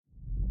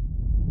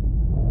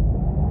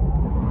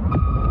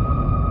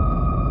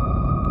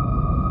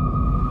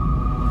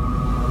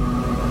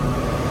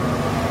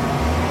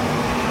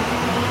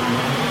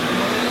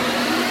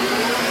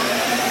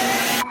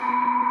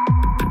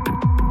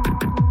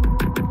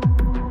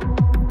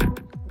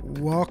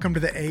Welcome to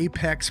the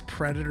Apex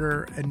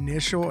Predator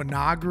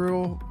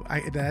inaugural.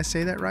 Did I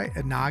say that right?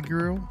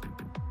 Inaugural?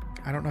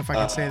 I don't know if I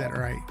can say that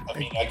right.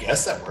 I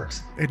guess that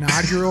works.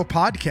 Inaugural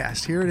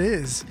podcast. Here it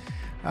is.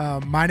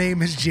 My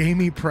name is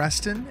Jamie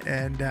Preston,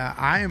 and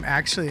I am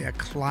actually a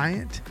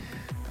client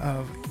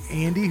of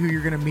Andy, who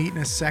you're going to meet in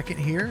a second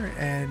here.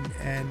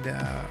 And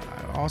I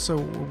also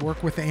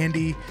work with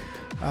Andy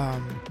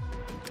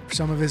for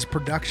some of his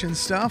production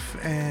stuff,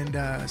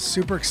 and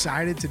super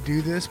excited to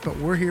do this. But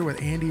we're here with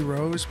Andy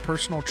Rose,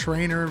 personal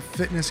trainer,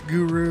 fitness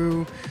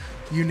guru,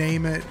 you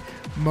name it,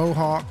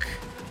 Mohawk,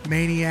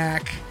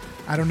 maniac.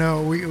 I don't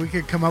know. We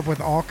could come up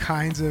with all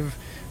kinds of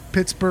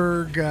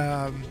Pittsburgh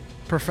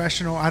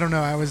professional. I don't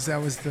know.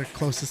 That was the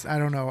closest. I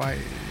don't know why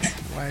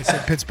I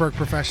said Pittsburgh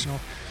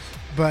professional.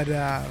 But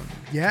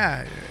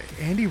yeah,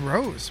 Andy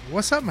Rose.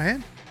 What's up,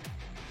 man?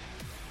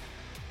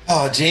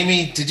 Oh,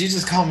 Jamie, did you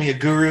just call me a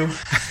guru?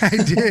 I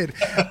did.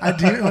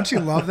 Don't you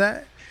love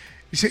that?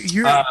 So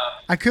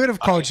I could have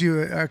called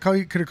you.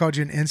 Could have called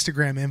you an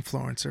Instagram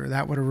influencer.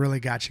 That would have really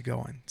got you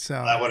going.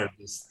 So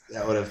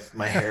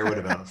my hair would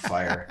have been on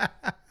fire.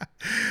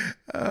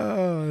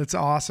 Oh, that's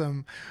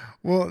awesome.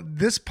 Well,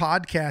 this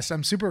podcast,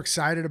 I'm super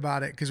excited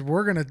about it because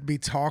we're going to be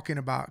talking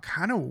about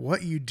kind of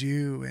what you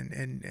do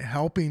and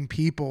helping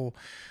people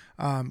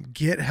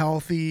get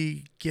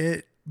healthy,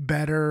 get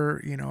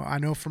better. You know, I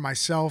know for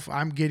myself,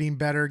 I'm getting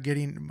better,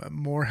 getting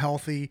more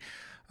healthy.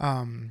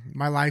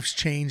 My life's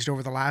changed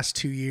over the last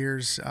 2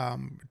 years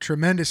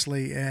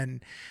tremendously,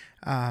 and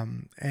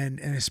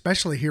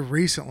especially here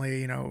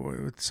recently, you know,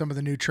 with some of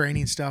the new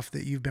training stuff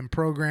that you've been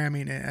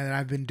programming and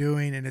I've been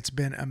doing, and it's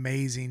been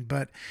amazing.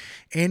 But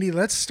Andy,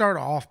 let's start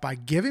off by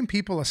giving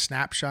people a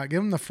snapshot, give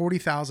them the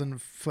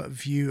 40,000 foot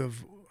view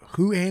of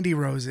who Andy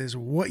Rose is,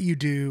 what you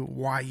do,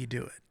 why you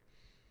do it.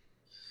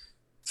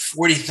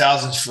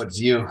 40,000 foot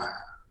view.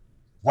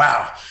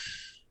 Wow.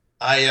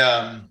 I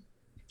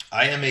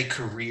am a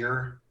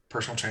career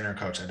personal trainer and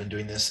coach. I've been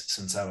doing this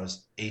since I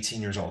was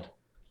 18 years old.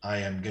 I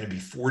am going to be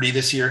 40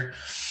 this year.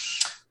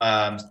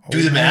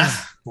 Do the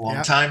math,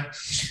 long time.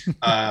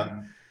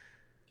 I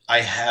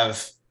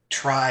have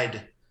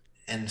tried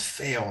and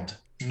failed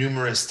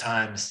numerous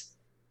times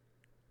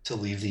to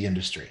leave the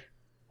industry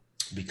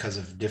because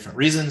of different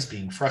reasons,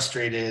 being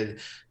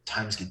frustrated,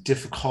 times get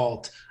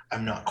difficult.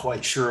 I'm not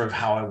quite sure of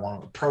how I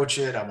want to approach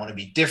it. I want to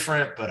be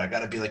different, but I got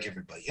to be like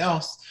everybody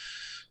else.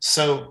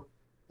 So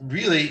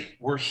really,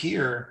 we're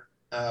here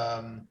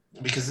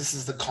because this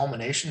is the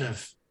culmination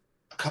of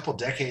a couple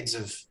decades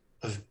of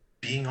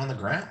being on the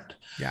ground,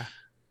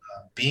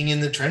 being in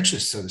the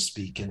trenches, so to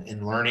speak,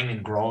 and learning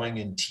and growing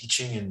and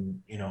teaching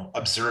and, you know,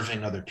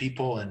 observing other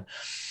people. And,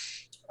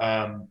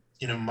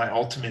 you know, my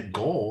ultimate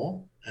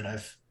goal, and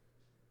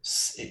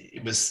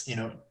it was, you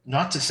know,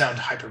 not to sound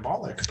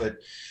hyperbolic, but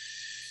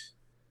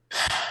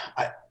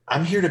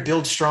I'm here to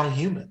build strong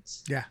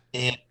humans. Yeah.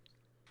 And,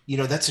 you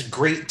know, that's a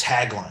great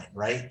tagline,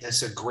 right?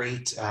 That's a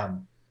great,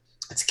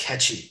 it's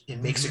catchy. It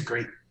makes a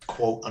great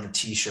quote on a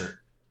t-shirt,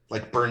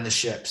 like burn the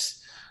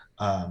ships,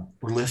 or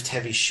lift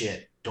heavy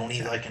shit. Don't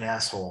eat like an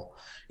asshole.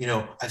 You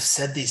know, I've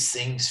said these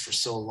things for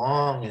so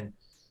long and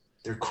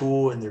they're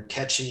cool and they're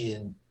catchy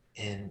and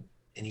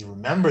you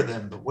remember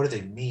them, but what do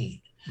they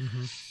mean?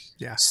 Mm-hmm.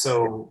 Yeah.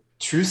 So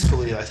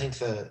truthfully, I think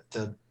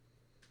the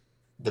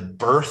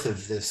birth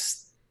of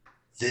this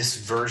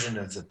version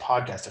of the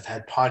podcast, I've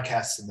had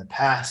podcasts in the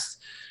past,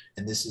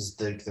 and this is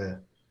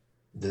the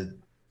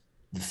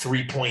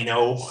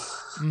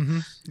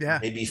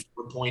 3.0, maybe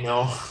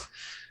 4.0,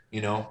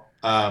 you know,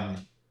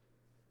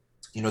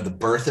 the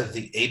birth of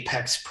the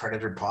Apex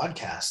Predator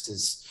podcast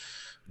is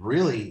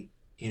really,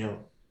 you know,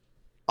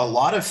 a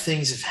lot of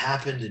things have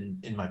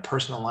happened in my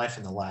personal life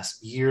in the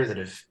last year that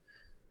have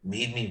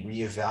made me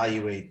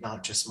reevaluate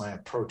not just my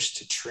approach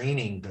to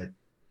training, but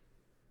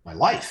my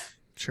life.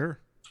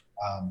 Sure.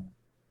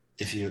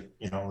 If you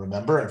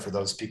remember, and for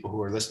those people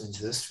who are listening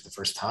to this for the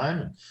first time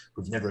and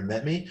who've never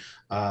met me,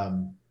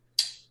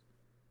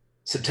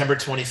 September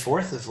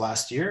 24th of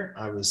last year,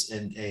 I was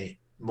in a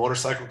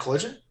motorcycle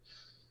collision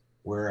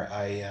where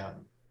I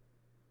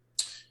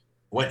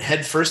went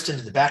headfirst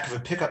into the back of a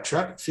pickup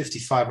truck at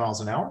 55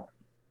 miles an hour.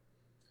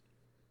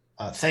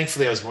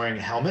 Thankfully, I was wearing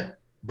a helmet,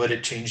 but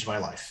it changed my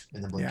life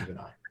in the blink of an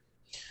eye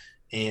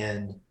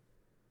and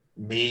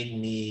made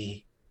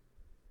me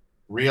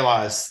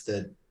realize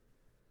that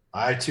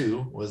I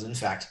too was in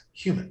fact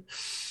human.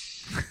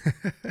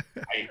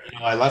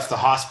 I left the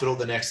hospital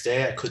the next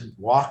day. I couldn't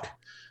walk.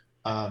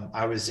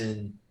 I was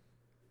in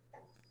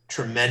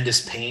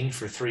tremendous pain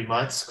for 3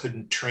 months.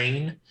 Couldn't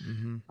train.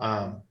 Mm-hmm.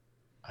 I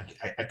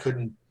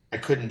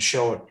couldn't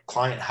show a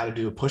client how to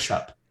do a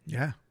push-up.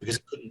 Yeah, because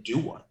I couldn't do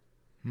one.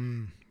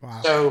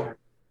 Wow. So,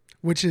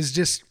 which is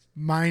just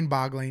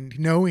mind-boggling.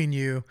 Knowing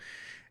you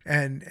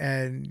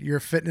and your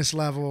fitness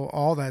level,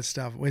 all that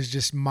stuff was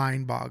just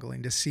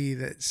mind-boggling to see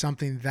that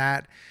something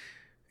that,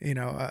 you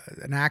know,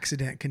 an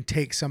accident can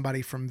take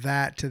somebody from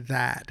that to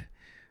that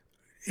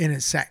in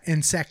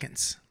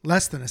seconds,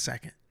 less than a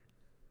second.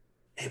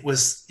 It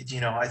was,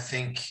 you know, I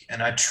think,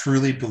 and I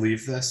truly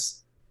believe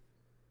this,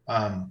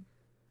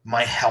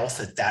 my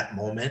health at that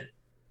moment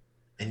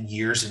and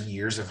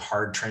years of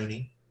hard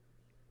training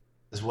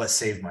is what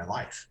saved my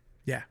life.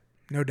 Yeah,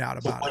 no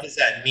doubt So about what it. does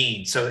that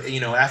mean? So,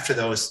 after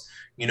those,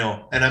 and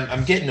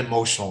I'm getting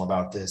emotional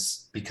about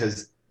this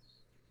because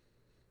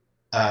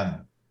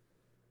um,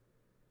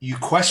 you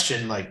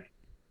question, like,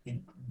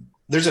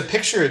 there's a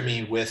picture of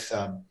me with,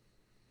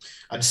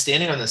 I'm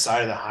standing on the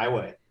side of the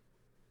highway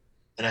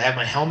and I have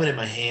my helmet in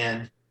my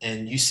hand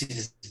and you see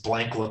this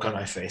blank look on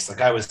my face.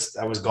 Like I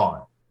was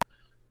gone.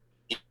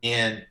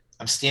 And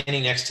I'm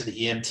standing next to the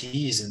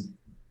EMTs and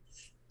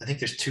I think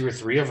there's two or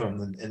three of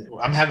them. And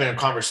I'm having a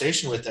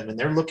conversation with them and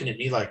they're looking at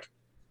me like,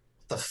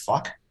 what the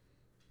fuck?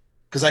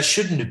 Because I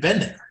shouldn't have been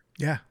there.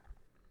 Yeah.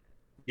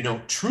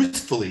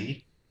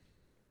 Truthfully,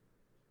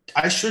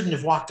 I shouldn't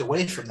have walked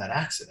away from that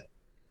accident,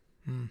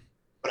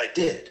 but I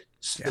did.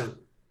 So Yeah.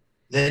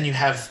 then you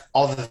have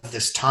all of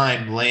this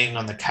time laying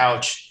on the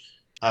couch,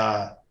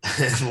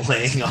 and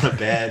laying on a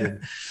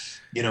bed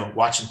and,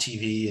 watching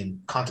TV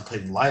and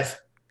contemplating life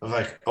of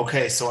like,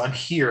 okay, so I'm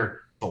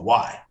here, but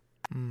why?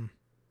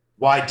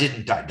 Why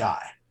didn't I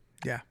die?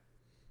 Yeah.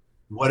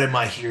 What am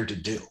I here to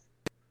do?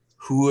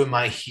 Who am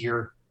I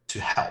here to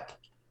help?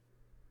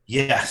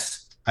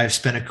 Yes, I've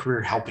spent a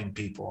career helping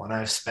people and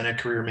I've spent a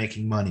career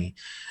making money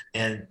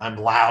and I'm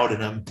loud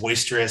and I'm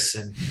boisterous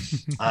and,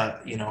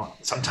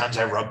 sometimes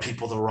I rub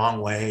people the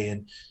wrong way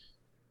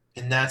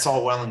and that's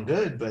all well and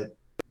good. But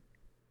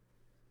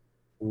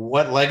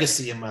what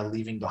legacy am I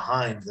leaving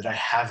behind that I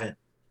haven't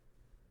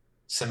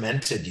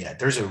cemented yet?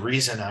 There's a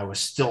reason I was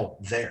still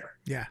there.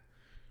 Yeah.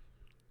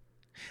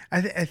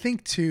 I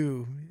think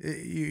too,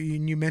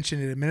 you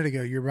mentioned it a minute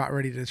ago, you're about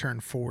ready to turn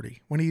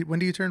 40. When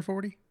do you turn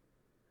 40?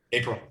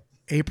 April.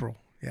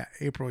 Yeah.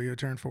 April, you'll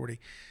turn 40.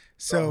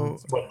 So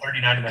what,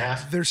 39 and a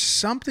half? there's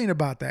something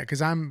about that.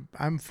 Cause I'm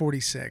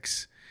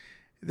 46.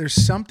 There's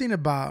something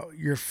about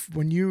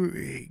when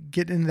you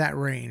get in that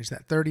range,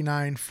 that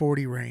 39,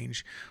 40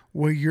 range,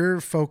 where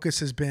your focus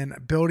has been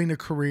building a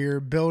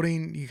career,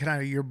 building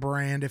your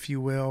brand, if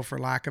you will, for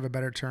lack of a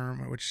better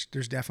term, which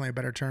there's definitely a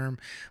better term,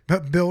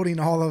 but building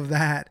all of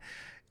that,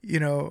 you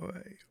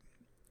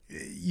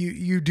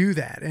do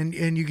that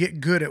and you get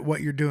good at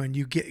what you're doing.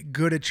 You get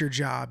good at your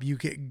job. You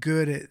get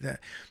good at that.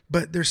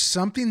 But there's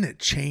something that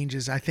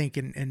changes, I think,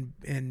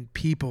 in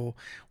people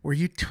where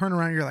you turn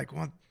around and you're like,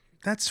 well,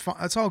 that's fine.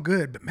 That's all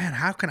good. But man,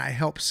 how can I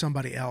help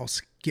somebody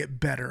else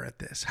get better at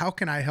this? How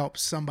can I help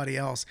somebody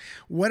else?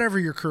 Whatever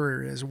your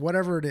career is,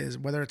 whatever it is,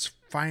 whether it's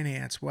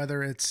finance,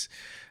 whether it's,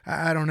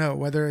 I don't know,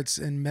 whether it's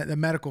in the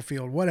medical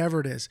field, whatever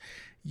it is,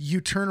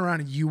 you turn around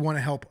and you want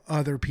to help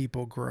other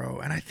people grow.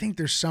 And I think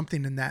there's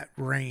something in that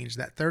range,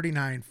 that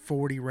 39,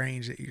 40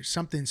 range, that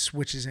something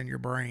switches in your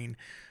brain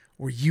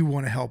where you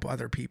want to help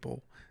other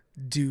people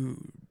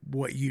do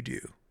what you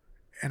do.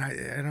 And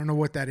I don't know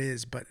what that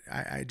is, but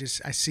I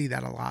see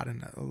that a lot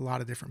in a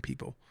lot of different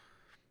people.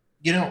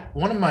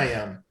 One of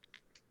my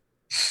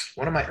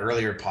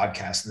earlier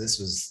podcasts, and this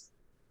was,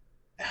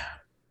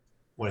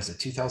 what is it,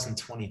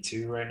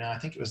 2022 right now? I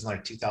think it was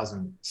like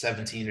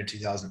 2017 or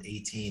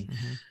 2018.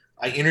 Mm-hmm.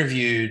 I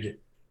interviewed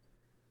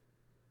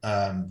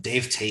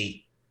Dave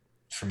Tate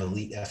from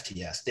Elite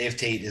FTS. Dave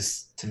Tate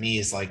to me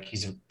is like,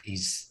 he's a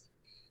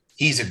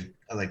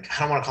like,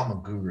 I don't want to call him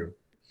a guru.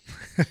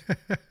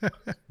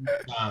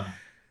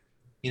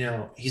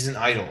 He's an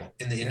idol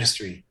in the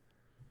industry.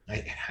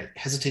 I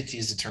hesitate to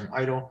use the term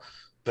idol,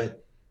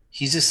 but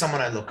he's just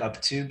someone I look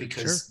up to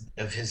because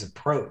of his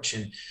approach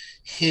and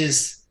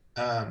his,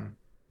 one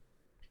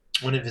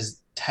of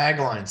his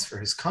taglines for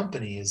his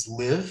company is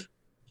live,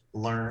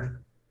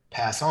 learn,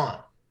 pass on.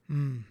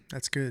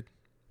 That's good.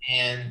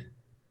 And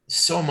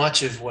so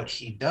much of what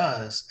he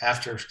does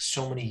after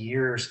so many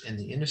years in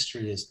the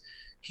industry is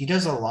he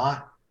does a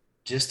lot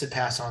just to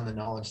pass on the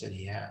knowledge that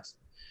he has.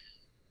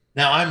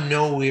 Now, I'm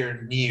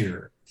nowhere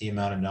near the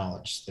amount of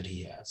knowledge that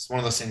he has. One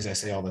of those things I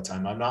say all the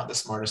time. I'm not the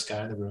smartest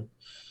guy in the room.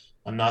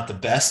 I'm not the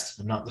best.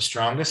 I'm not the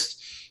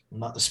strongest. I'm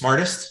not the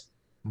smartest.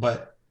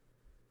 But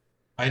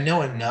I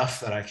know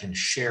enough that I can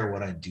share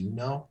what I do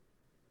know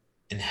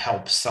and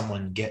help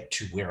someone get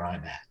to where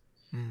I'm at.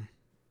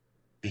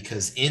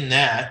 Because in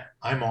that,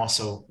 I'm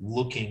also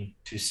looking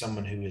to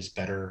someone who is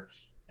better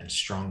and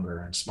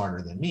stronger and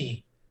smarter than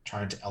me,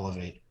 trying to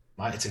elevate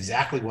it's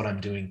exactly what I'm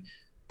doing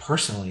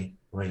personally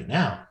right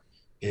now.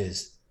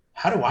 Is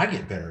how do I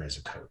get better as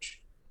a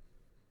coach?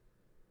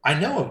 I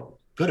know a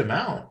good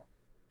amount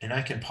and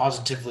I can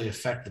positively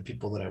affect the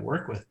people that I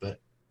work with, but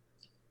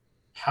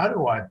how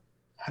do I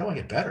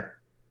get better?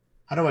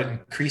 How do I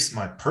increase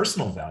my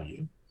personal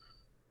value?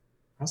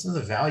 Also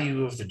the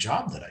value of the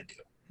job that I do.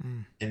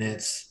 And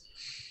it's,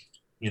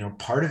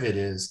 part of it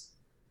is,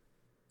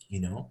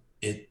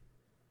 I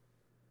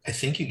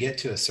think you get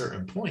to a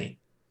certain point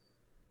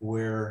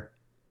where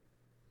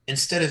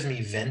instead of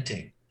me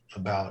venting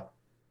about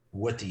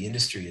what the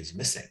industry is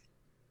missing,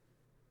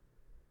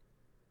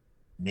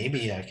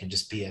 maybe I can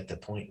just be at the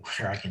point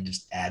where I can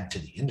just add to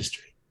the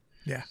industry.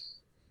 Yeah.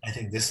 I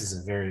think this is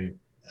a very,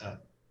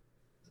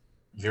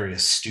 very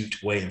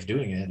astute way of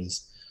doing it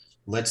is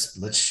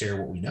let's share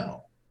what we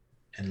know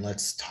and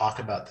let's talk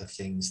about the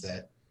things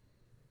that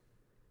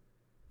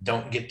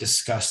don't get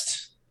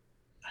discussed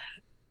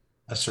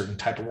a certain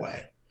type of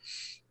way,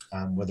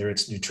 whether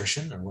it's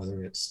nutrition or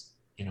whether it's,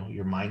 you know,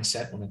 your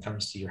mindset when it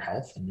comes to your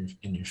health and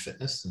your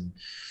fitness.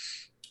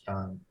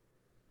 And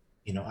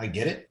you know, I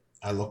get it.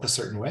 I look a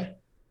certain way.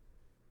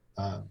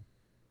 I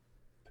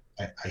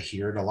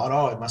hear it a lot.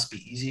 Oh, it must be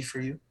easy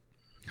for you.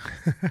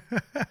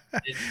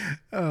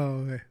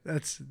 Oh,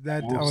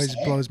 that We'll always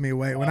say, blows me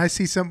away when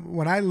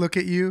I look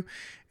at you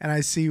and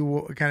I see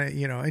what kind of,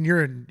 you know, and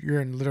you're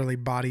in literally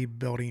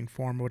bodybuilding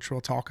form, which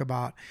we'll talk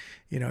about.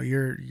 You know,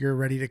 you're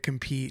ready to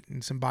compete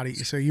in some body,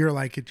 so you're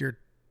like at your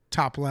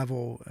top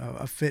level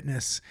of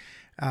fitness.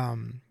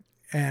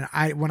 And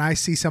when I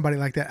see somebody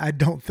like that, I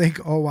don't think,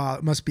 oh wow,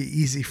 it must be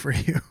easy for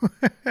you.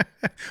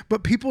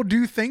 But people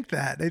do think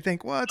that. They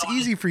think, well, it's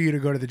easy for you to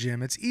go to the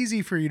gym. It's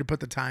easy for you to put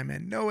the time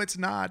in. No, it's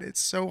not. It's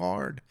so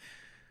hard.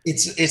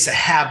 it's a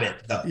habit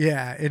though.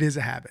 Yeah, it is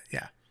a habit.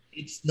 Yeah.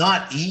 It's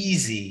not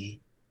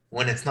easy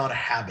when it's not a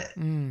habit.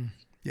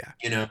 Yeah.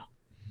 You know,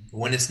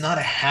 when it's not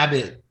a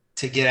habit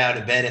to get out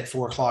of bed at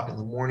 4 o'clock in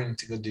the morning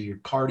to go do your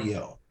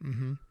cardio,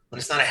 Mm-hmm. when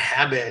it's not a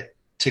habit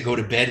to go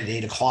to bed at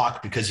 8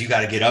 o'clock because you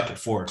got to get up at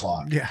 4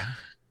 o'clock. Yeah.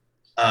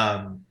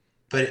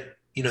 But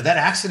you know, that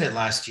accident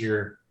last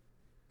year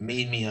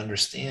made me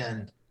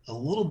understand a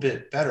little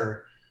bit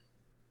better,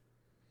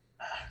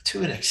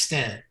 to an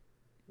extent,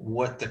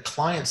 what the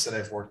clients that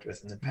I've worked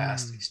with in the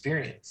past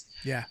experience.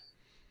 Yeah.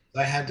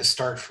 I had to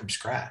start from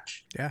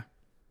scratch. Yeah.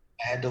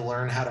 I had to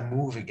learn how to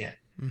move again.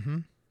 Mm-hmm.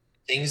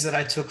 Things that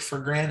I took for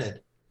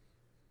granted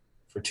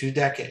for 2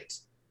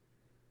 decades,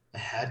 I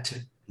had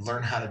to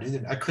learn how to do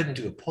them. I couldn't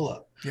do a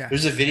pull-up. Yeah.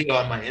 There's a video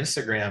on my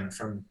Instagram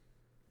from,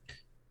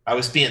 I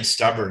was being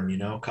stubborn, you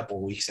know, a couple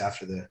of weeks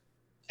after the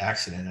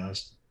accident. I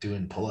was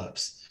doing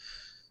pull-ups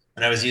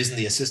and I was using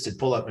the assisted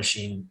pull-up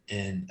machine.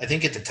 And I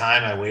think at the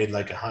time I weighed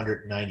like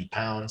 190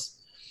 pounds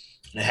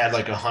and I had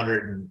like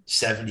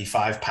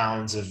 175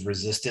 pounds of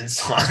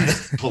resistance on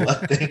the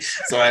pull-up thing.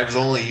 So I was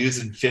only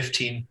using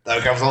 15,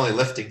 like I was only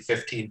lifting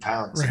 15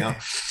 pounds, Right. you know,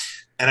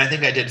 and I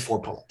think I did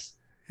 4 pull-ups.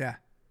 Yeah.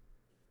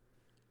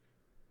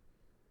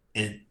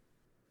 And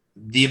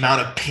the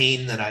amount of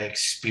pain that I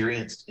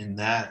experienced in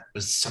that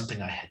was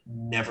something I had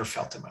never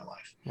felt in my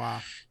life.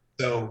 Wow.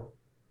 So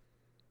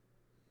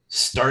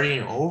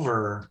starting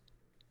over,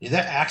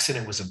 that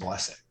accident was a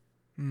blessing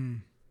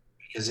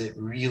because it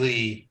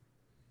really,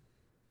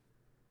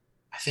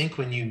 I think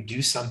when you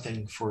do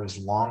something for as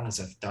long as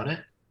I've done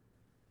it,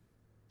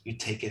 you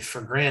take it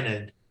for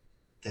granted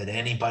that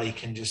anybody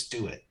can just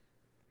do it.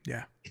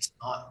 Yeah. It's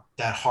not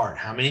that hard.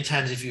 How many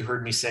times have you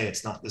heard me say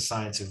it's not the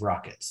science of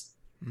rockets?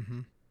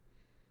 Mm-hmm.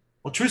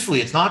 Well,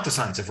 truthfully, it's not the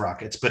science of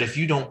rockets, but if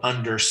you don't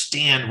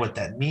understand what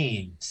that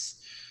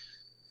means,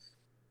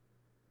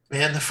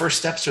 man, the first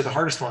steps are the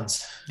hardest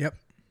ones. Yep.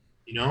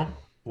 You know,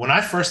 when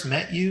I first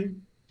met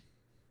you,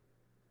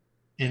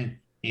 and,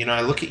 you know,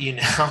 I look at you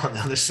now on the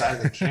other side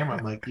of the camera,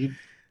 I'm like, you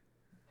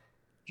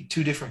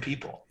 2 different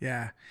people.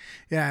 Yeah.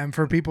 Yeah. And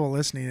for people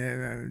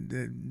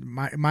listening,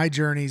 my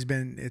journey's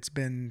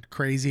been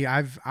crazy.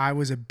 I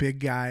was a big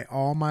guy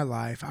all my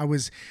life.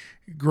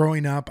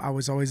 Growing up, I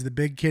was always the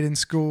big kid in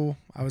school.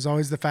 I was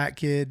always the fat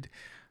kid.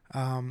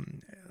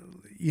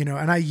 You know,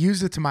 and I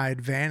used it to my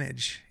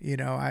advantage, you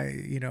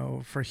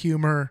know, for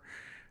humor,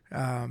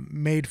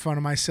 made fun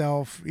of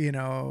myself, you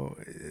know,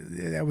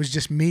 that was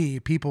just me.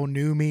 People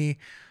knew me.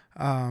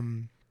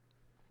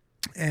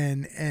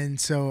 And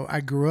so I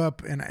grew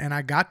up and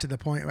I got to the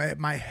point at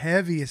my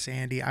heaviest,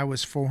 Andy, I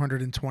was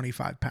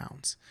 425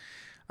 pounds.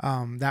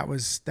 That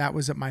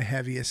was at my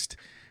heaviest.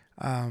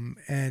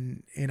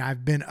 And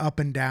I've been up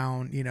and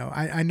down, you know,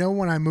 I know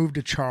when I moved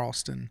to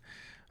Charleston,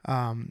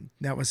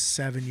 that was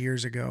 7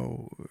 years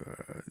ago.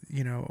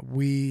 You know,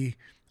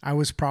 I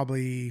was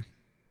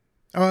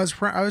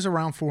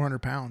around 400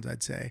 pounds,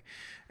 I'd say.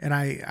 And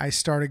I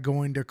started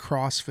going to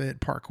CrossFit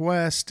Park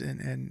West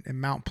and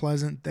Mount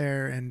Pleasant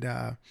there.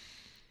 And,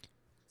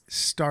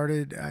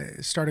 started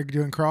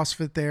doing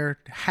CrossFit there.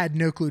 Had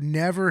no clue,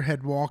 never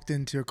had walked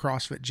into a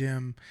CrossFit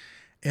gym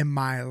in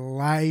my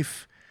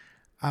life.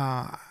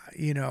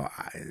 You know,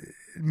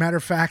 matter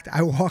of fact,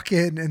 I walk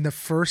in and the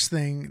first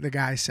thing the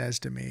guy says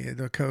to me,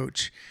 the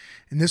coach,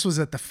 and this was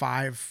at the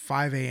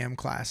 5 a.m.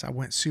 class. I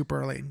went super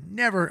early.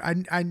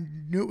 I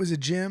knew it was a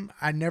gym.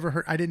 I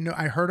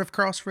heard of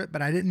CrossFit,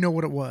 but I didn't know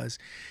what it was.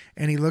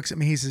 And he looks at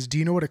me, he says, "Do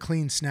you know what a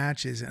clean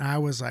snatch is?" And I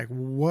was like,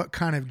 what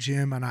kind of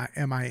gym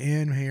am I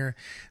in here?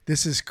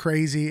 This is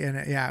crazy. And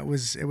yeah, it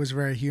was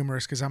very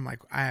humorous because I'm like,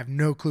 I have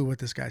no clue what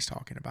this guy's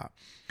talking about.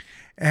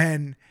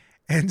 And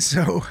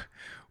so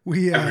I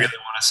really want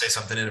to say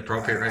something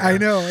inappropriate right now. I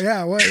know.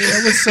 Yeah. Well,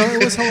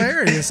 it was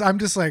hilarious. I'm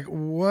just like,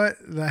 what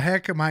the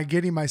heck am I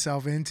getting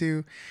myself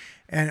into?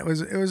 And it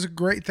was a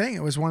great thing.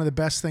 It was one of the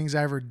best things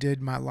I ever did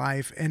in my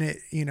life. And it,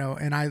 you know,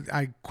 and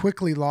I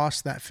quickly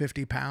lost that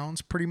 50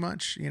 pounds pretty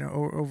much, you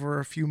know, over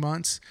a few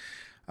months.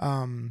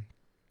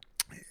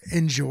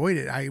 Enjoyed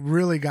it. I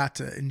really got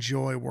to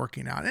enjoy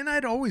working out, and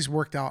I'd always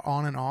worked out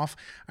on and off.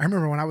 I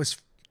remember when I was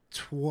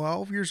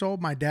 12 years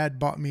old, my dad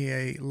bought me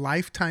a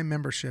lifetime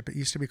membership. It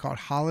used to be called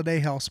Holiday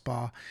Health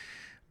Spa.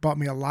 Bought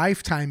me a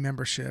lifetime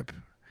membership.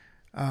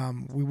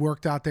 We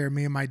worked out there,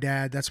 me and my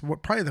dad. That's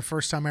probably the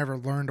first time I ever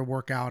learned to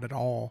work out at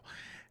all.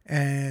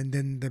 And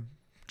then the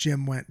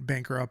gym went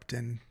bankrupt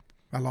and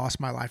I lost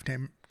my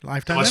lifetime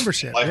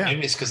membership.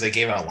 Maybe it's because they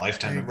gave out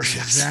lifetime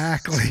memberships.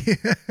 Exactly.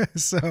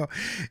 So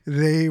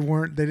they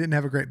didn't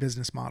have a great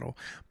business model,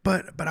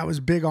 but I was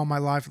big all my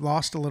life,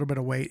 lost a little bit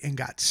of weight and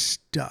got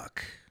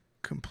stuck,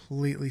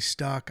 completely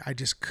stuck. I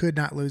just could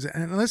not lose it.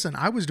 And listen,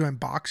 I was doing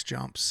box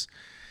jumps,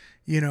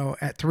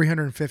 at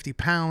 350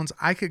 pounds.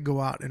 I could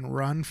go out and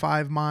run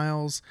 5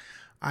 miles.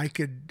 I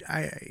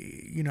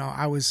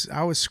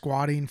was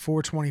squatting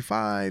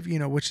 425,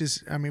 which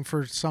is,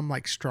 for some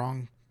like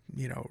strong,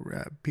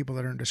 people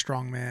that are into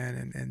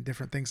strongman and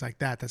different things like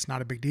that, that's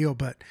not a big deal.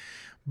 But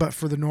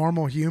for the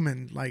normal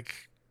human,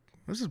 like,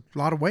 it was a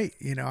lot of weight,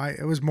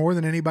 it was more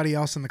than anybody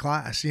else in the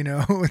class,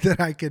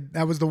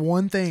 that was the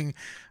one thing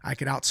I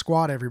could out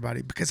squat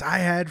everybody because I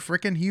had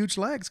freaking huge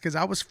legs because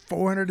I was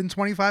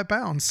 425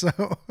 pounds. So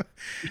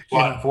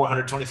squat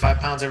 425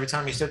 pounds every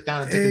time you sit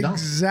down and take a dump.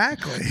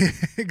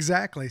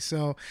 Exactly.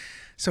 So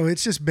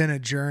it's just been a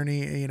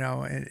journey,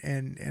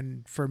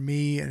 and for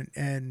me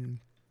and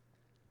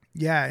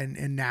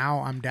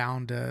now I'm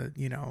down to,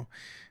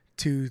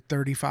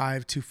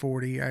 235,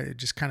 240. I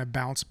just kind of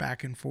bounce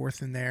back and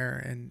forth in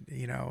there. And,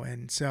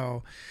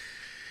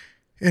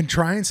 and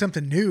trying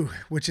something new,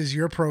 which is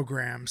your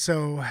program.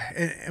 So,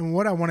 and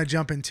what I want to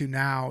jump into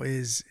now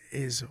is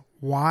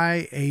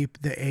why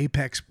the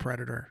Apex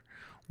Predator?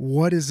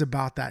 What is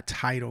about that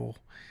title,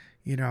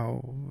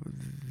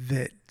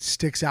 that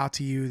sticks out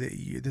to you,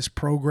 this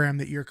program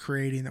that you're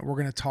creating, that we're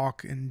going to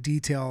talk in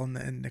detail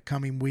in the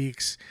coming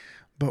weeks,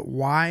 but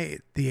why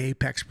the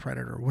Apex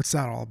Predator? What's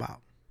that all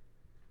about?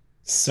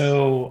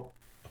 So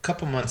a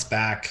couple months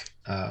back,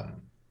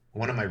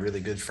 one of my really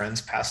good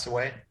friends passed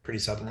away pretty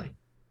suddenly.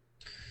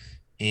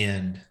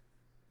 And,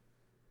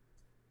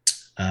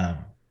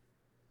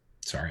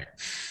 sorry,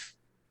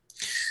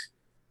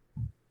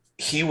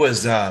 he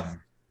was,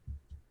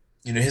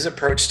 his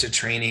approach to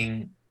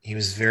training, he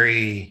was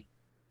very,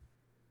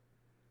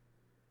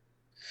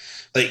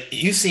 like,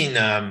 you've seen,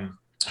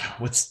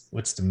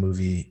 what's the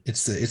movie?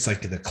 It's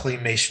like the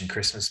claymation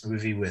Christmas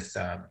movie with,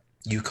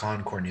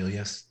 Yukon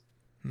Cornelius.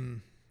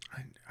 I'm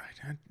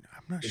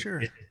not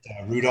sure.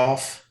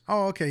 Rudolph.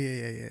 Oh, okay.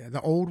 Yeah.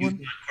 The old one.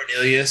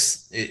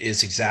 Cornelius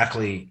is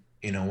exactly,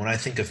 when I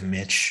think of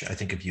Mitch, I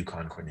think of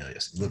Yukon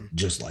Cornelius. Looked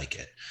just like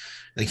it.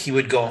 Like he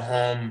would go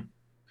home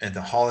at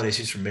the holidays.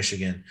 He's from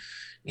Michigan.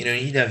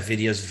 He'd have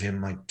videos of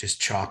him like just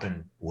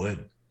chopping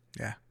wood.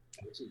 Yeah.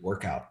 It was a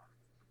workout.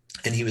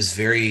 And he was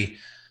very,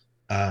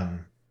 I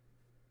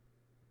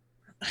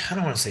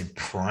don't want to say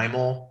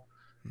primal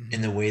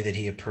in the way that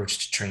he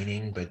approached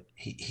training, but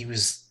he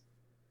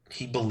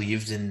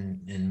believed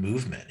in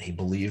movement. He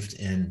believed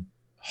in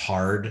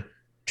hard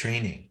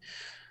training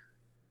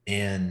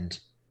and,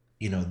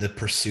 the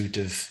pursuit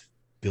of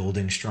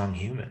building strong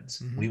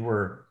humans. We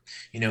were,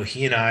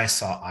 he and I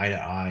saw eye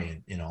to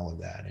eye in all of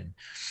that. And,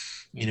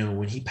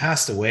 when he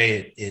passed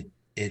away, it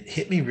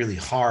hit me really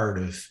hard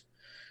and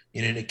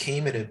it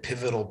came at a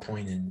pivotal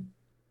point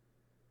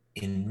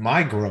in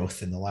my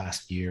growth in the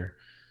last year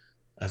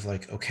of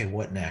like, okay,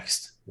 what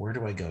next? Where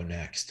do I go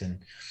next? And,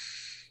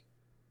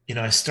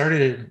 I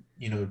started,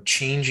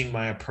 changing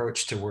my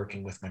approach to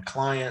working with my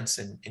clients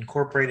and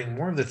incorporating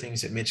more of the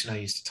things that Mitch and I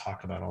used to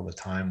talk about all the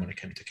time when it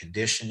came to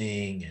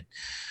conditioning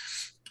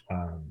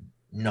and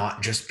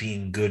not just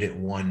being good at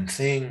one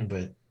thing,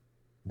 but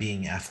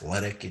being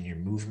athletic in your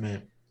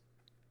movement.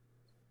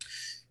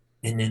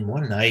 And then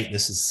one night,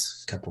 this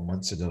is a couple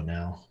months ago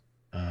now,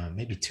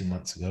 maybe 2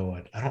 months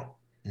ago, I don't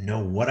know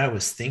what I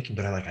was thinking,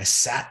 but I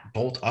sat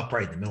bolt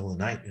upright in the middle of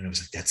the night and I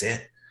was like, that's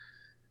it.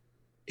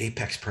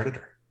 Apex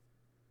Predator.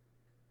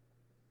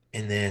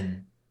 And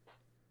then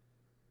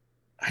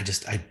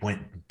I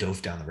went and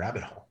dove down the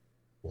rabbit hole.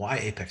 Why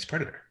Apex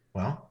Predator?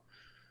 Well,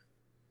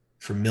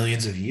 for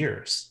millions of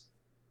years,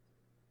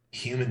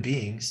 human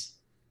beings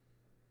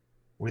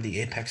were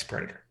the apex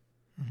predator.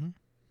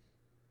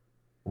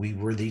 We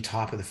were the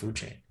top of the food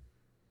chain.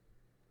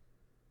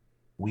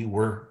 We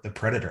were the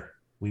predator.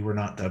 We were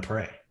not the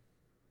prey.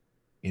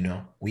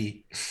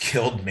 We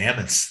killed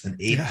mammoths and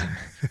ate them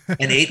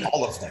and ate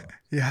all of them.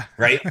 Yeah.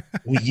 Right.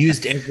 We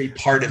used every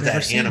part of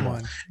that animal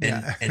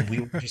and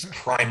we were just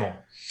primal.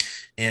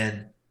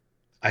 And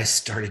I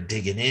started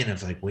digging in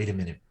of like, wait a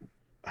minute,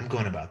 I'm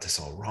going about this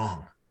all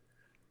wrong.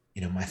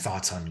 My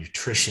thoughts on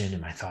nutrition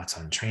and my thoughts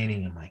on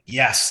training. I'm like,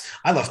 yes,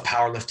 I love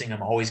powerlifting.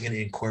 I'm always going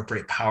to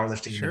incorporate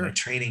powerlifting into my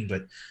training.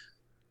 But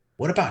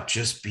what about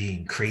just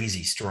being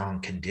crazy strong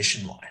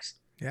condition wise?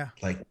 Yeah.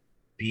 Like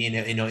being,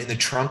 in the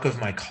trunk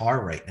of my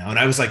car right now. And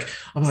I'm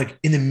like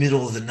in the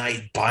middle of the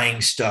night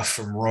buying stuff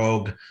from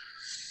Rogue.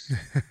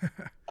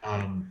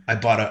 I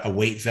bought a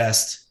weight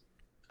vest,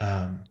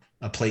 a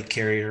plate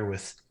carrier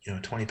with,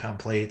 20-pound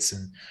plates.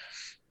 And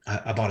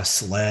I bought a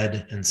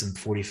sled and some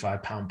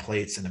 45-pound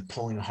plates and a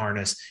pulling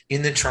harness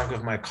in the trunk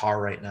of my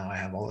car right now. I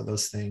have all of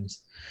those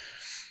things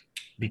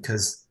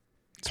because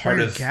It's why part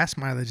your of, gas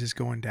mileage is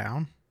going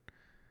down.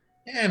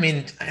 yeah, I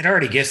mean, it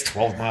already gets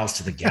 12 miles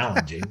to the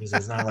gallon, James.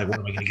 It's not like, what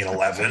am I going to get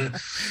 11?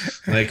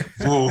 Like,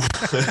 whoa.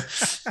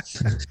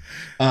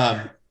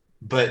 um,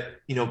 but,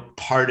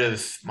 part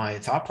of my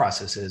thought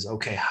process is,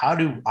 okay, how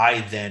do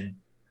I then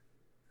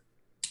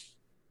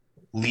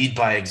lead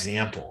by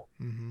example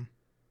Mm-hmm.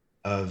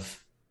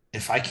 of,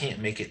 if I can't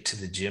make it to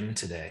the gym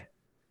today,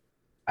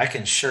 I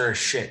can sure as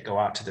shit go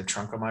out to the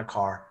trunk of my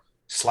car,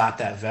 slap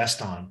that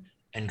vest on,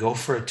 and go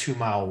for a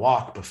 2-mile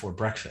walk before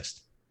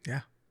breakfast.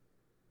 Yeah.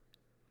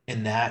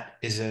 And that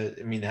is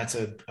that's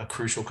a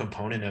crucial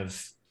component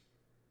of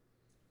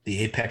the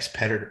Apex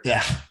Predator,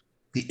 yeah,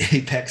 the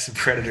Apex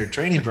Predator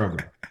training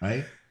program,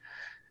 right?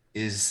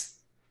 Is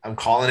I'm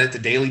calling it the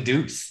Daily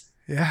Deuce.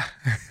 Yeah.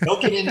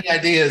 Don't get any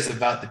ideas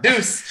about the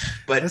deuce,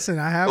 but Listen,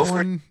 I have go for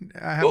one.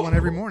 I have go one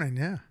every for, morning.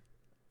 Yeah.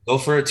 go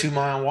for a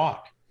 2-mile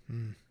walk,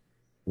 Mm.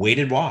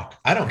 weighted walk.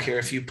 I don't Yeah. care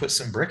if you put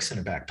some bricks in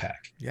a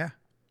backpack. Yeah.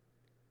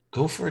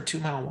 Go for a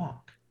 2-mile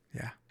walk.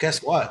 Yeah.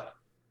 Guess what?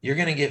 You're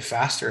going to get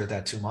faster at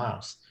that 2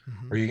 miles,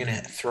 Mm-hmm. or you're going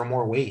to throw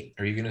more weight,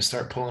 or you're going to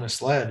start pulling a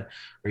sled,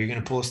 or you're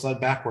going to pull a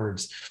sled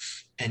backwards.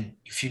 And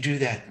if you do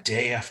that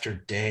day after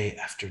day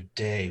after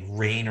day,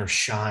 rain or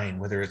shine,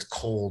 whether it's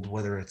cold,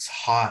 whether it's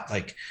hot,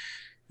 like,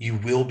 you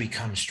will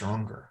become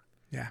stronger.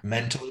 Yeah.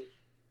 Mentally,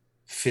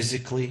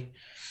 physically.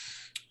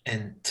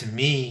 And to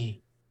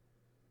me,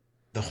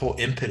 the whole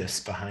impetus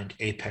behind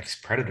Apex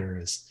Predator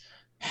is,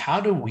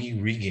 how do we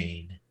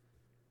regain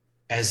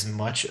as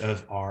much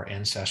of our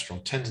ancestral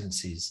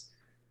tendencies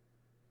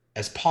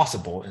as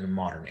possible in the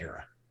modern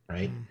era,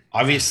 right? Mm.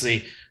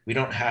 Obviously, we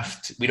don't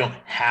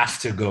have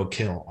to go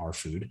kill our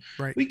food.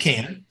 Right. We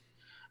can.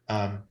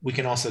 We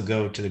can also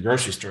go to the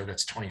grocery store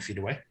that's 20 feet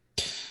away.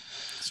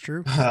 It's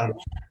true.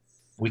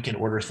 We can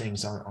order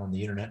things on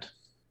the internet,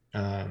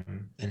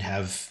 and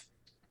have,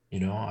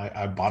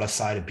 I bought a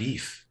side of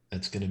beef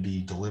that's going to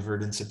be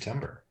delivered in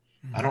September.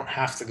 Mm. I don't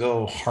have to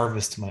go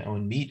harvest my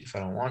own meat if I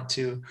don't want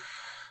to,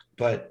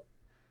 but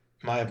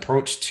my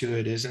approach to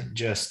it isn't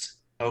just,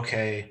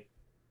 okay,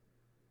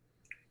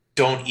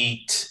 don't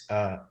eat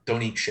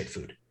shit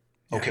food.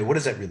 Yeah. Okay, what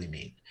does that really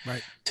mean?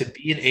 Right. To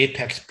be an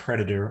apex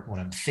predator, what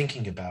I'm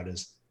thinking about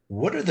is,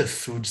 what are the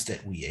foods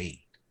that we ate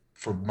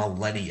for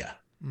millennia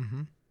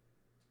Mm-hmm.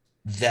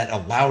 that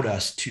allowed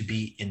us to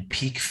be in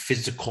peak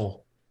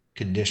physical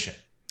condition?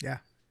 Yeah.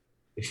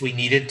 If we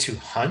needed to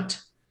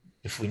hunt,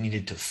 if we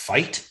needed to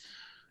fight,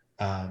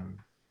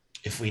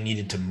 if we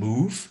needed to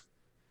move,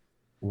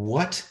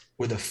 what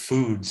were the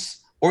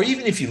foods? Or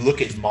even if you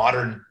look at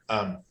modern,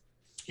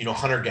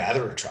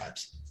 hunter-gatherer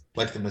tribes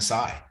like the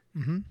Maasai,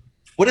 Mm-hmm.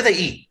 what do they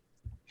eat?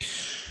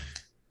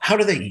 How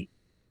do they eat?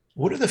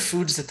 What are the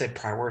foods that they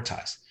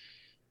prioritize?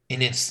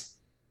 And it's,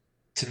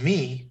 to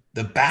me,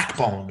 the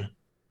backbone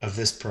of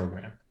this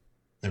program.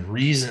 The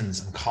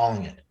reasons I'm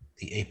calling it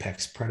the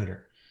Apex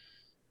Predator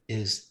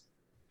is,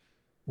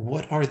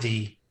 what are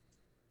the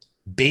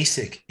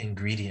basic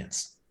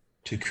ingredients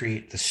to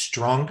create the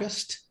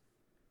strongest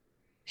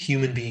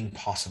human being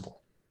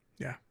possible?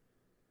 Yeah.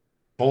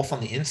 Both on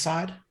the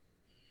inside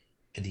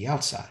and the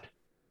outside.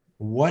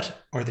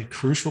 What are the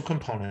crucial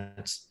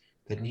components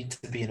that need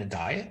to be in a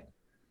diet?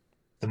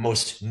 The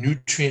most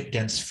nutrient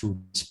dense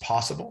foods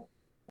possible,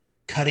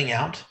 cutting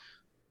out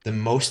the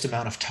most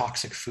amount of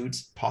toxic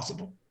foods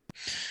possible.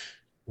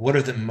 What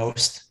are the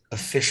most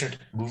efficient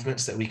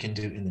movements that we can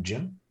do in the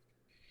gym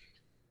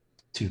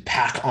to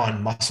pack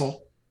on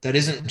muscle that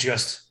isn't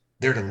just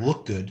there to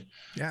look good,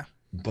 Yeah.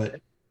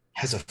 but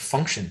has a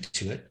function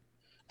to it?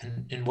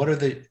 And what are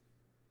the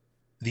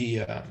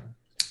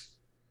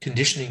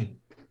conditioning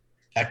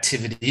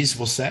activities,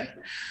 we'll say,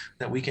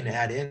 that we can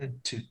add in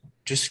to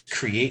just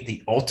create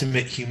the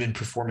ultimate human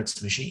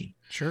performance machine?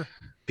 Sure.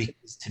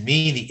 Because to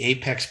me, the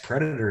apex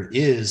predator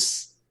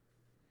is,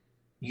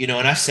 and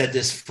I've said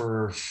this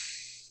for,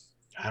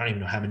 I don't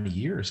even know how many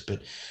years,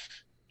 but,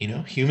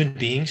 human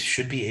beings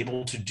should be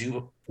able to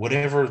do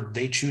whatever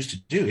they choose to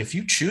do. If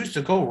you choose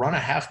to go run a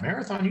half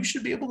marathon, you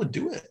should be able to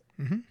do it.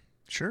 Mm-hmm.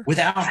 Sure.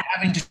 Without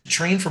having to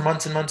train for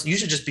months and months. You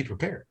should just be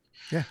prepared.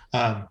 Yeah.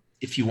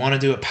 If you want to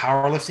do a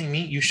powerlifting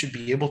meet, you should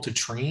be able to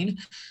train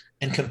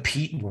and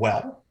compete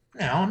well.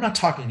 Now, I'm not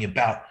talking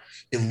about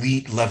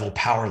elite level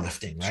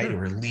powerlifting, right? Sure.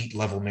 Or elite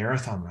level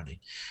marathon running,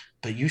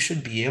 but you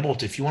should be able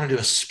to, if you want to do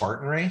a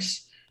Spartan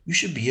race, you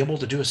should be able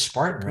to do a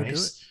Spartan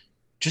race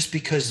just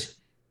because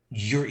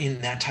you're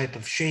in that type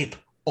of shape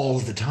all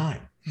the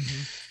time.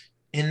 Mm-hmm.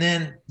 And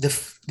then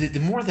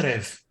the more that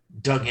I've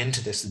dug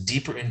into this, the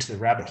deeper into the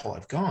rabbit hole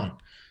I've gone,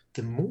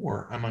 the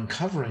more I'm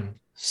uncovering.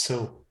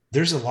 So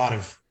there's a lot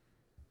of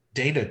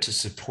data to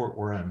support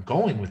where I'm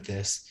going with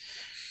this.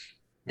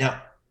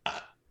 Now,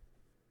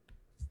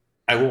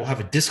 I will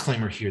have a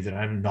disclaimer here that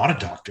I'm not a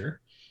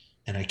doctor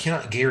and I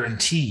cannot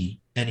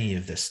guarantee any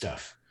of this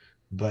stuff,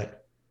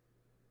 but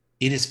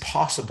it is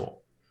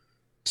possible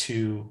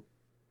to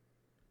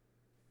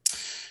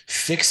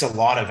fix a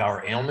lot of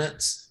our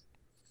ailments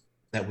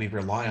that we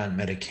rely on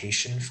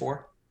medication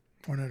for,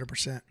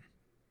 100%.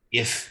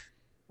 if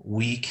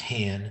we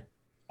can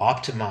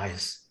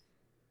optimize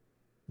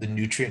the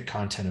nutrient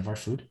content of our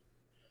food,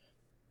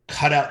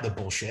 cut out the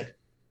bullshit,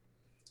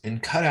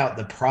 and cut out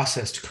the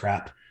processed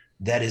crap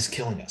that is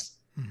killing us.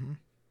 Mm-hmm.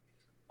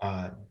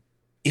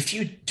 If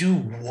you do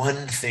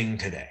one thing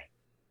today,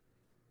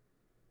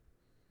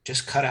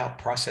 just cut out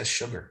processed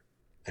sugar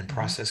and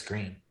processed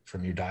grain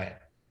from your diet.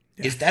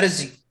 Yeah. If that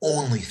is the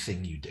only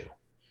thing you do,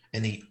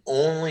 and the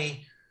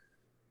only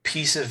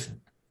piece of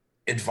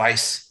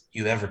advice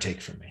you ever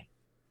take from me,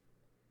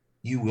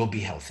 you will be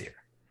healthier.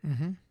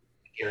 Mm-hmm.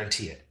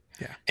 Guarantee it.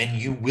 Yeah.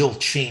 And you will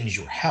change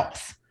your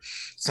health.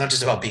 It's not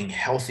just about being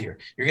healthier.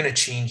 You're going to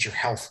change your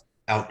health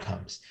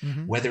outcomes,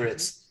 whether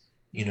it's,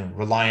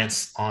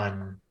 reliance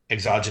on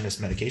exogenous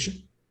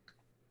medication,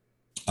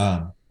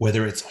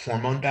 whether it's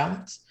hormone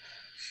balance.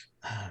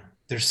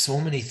 There's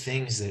so many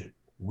things that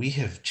we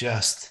have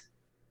just,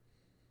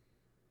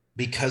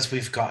 because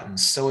we've gotten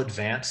so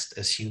advanced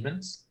as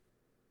humans,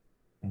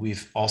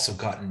 we've also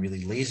gotten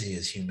really lazy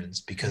as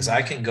humans, because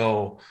I can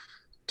go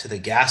to the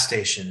gas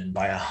station and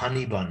buy a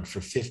honey bun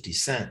for 50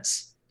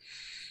 cents.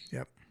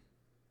 Yep.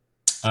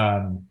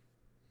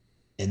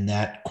 And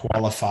that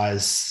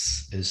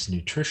qualifies as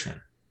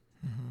nutrition.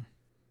 Mm-hmm.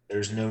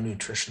 There's no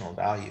nutritional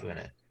value in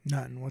it.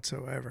 None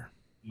whatsoever.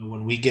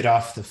 When we get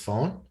off the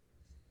phone,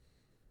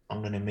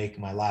 I'm going to make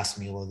my last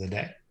meal of the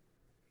day.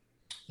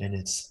 And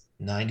it's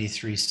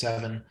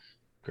 93.7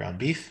 ground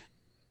beef.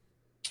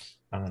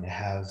 I'm going to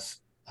have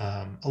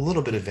a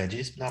little bit of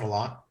veggies, not a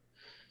lot.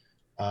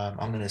 I'm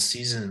going to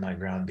season my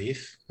ground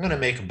beef. I'm going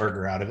to make a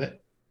burger out of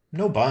it.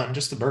 No bun,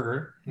 just a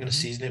burger. I'm going to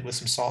season it with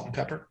some salt and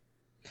pepper.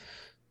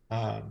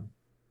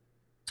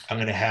 I'm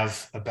going to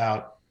have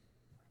about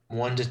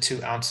 1 to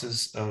 2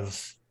 ounces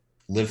of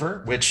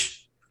liver,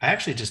 which I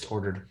actually just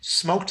ordered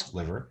smoked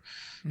liver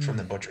from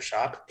the butcher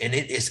shop, and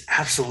it is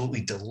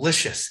absolutely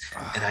delicious.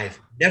 And I've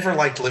never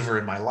liked liver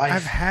in my life.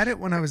 I've had it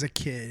when I was a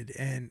kid,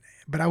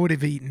 but I would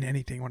have eaten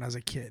anything when I was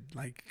a kid.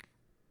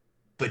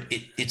 But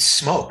it's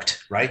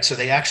smoked, right? So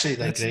they actually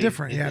it's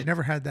different. Yeah, I've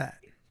never had that.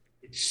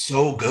 It's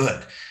so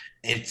good.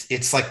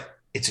 It's like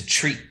it's a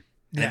treat.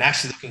 And I'm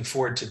actually looking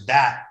forward to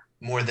that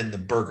more than the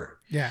burger.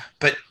 Yeah.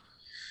 But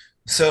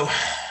so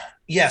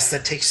yes,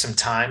 that takes some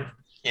time,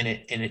 and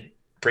it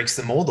breaks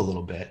the mold a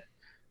little bit.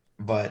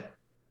 But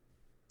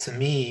to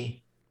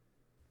me,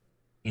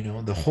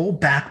 the whole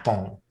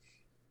backbone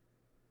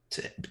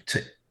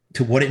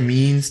to what it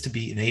means to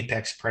be an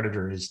apex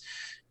predator is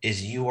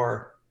you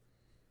are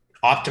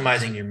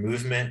optimizing your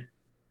movement,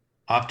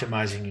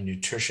 optimizing your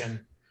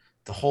nutrition.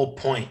 The whole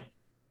point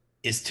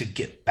is to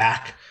get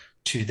back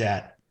to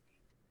that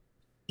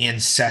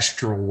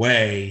ancestral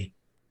way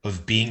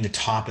of being the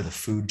top of the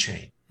food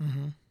chain.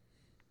 Mm-hmm.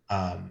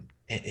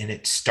 And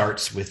it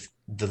starts with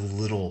the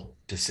little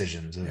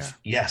decisions of,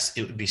 yes,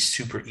 it would be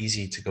super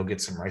easy to go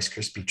get some Rice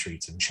Krispie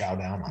treats and chow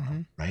down on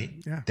them, right?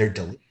 Yeah. They're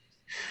delicious.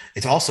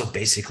 It's also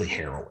basically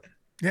heroin.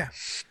 Yeah.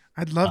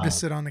 I'd love to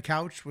sit on the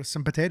couch with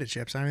some potato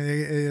chips. I mean,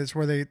 it's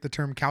where the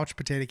term couch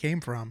potato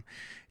came from.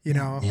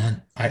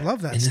 I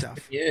love that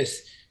stuff.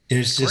 Yes.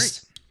 There's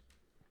just,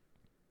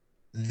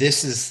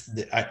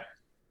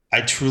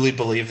 I truly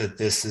believe that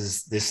this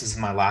is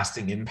my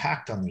lasting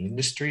impact on the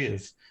industry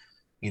of,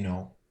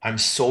 I'm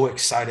so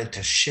excited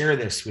to share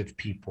this with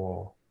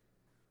people,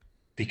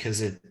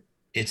 because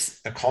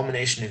it's a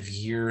culmination of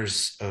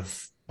years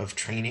of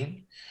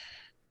training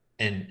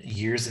and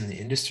years in the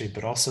industry,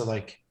 but also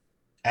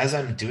as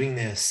I'm doing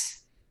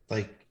this,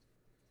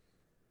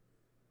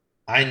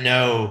 I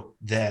know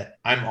that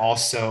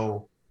I'm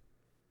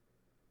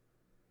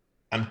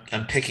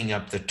picking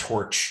up the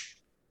torch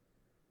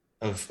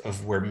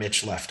of where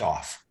Mitch left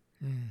off.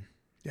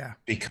 Yeah.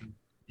 And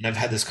I've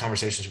had this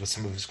conversations with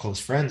some of his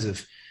close friends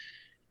of,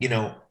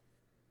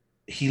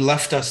 he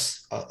left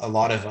us a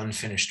lot of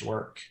unfinished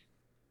work.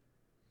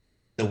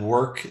 The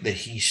work that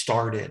he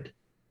started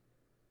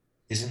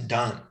isn't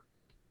done.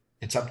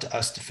 It's up to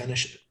us to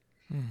finish it.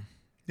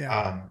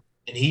 Yeah.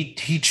 And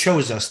he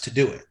chose us to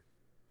do it.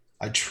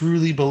 I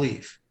truly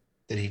believe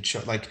that he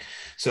chose.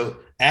 So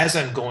as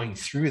I'm going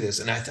through this,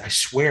 and I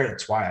swear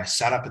that's why I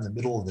sat up in the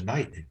middle of the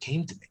night and it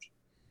came to me.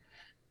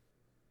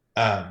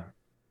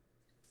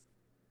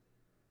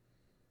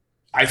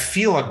 I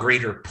feel a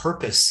greater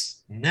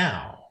purpose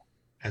now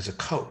as a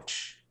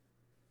coach.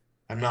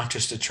 I'm not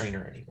just a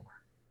trainer anymore.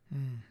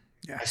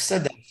 Yeah. I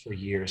said that for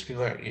years.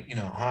 People are,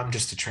 I'm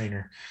just a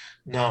trainer.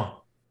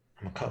 No,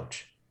 I'm a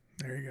coach.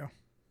 There you go.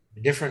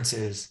 The difference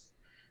is,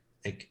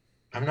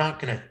 I'm not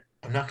gonna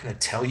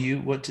tell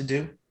you what to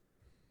do.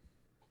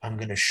 I'm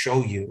gonna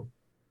show you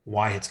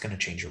why it's gonna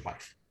change your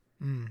life.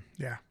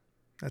 Yeah,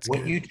 that's what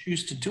good. You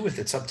choose to do with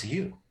it's up to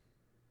you.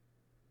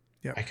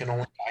 Yeah, I can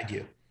only guide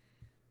you.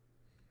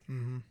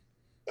 Mm-hmm.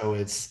 So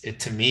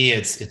to me,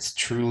 it's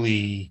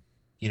truly,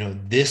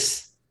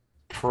 this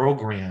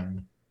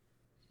program.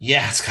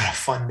 Yeah, it's got a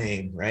fun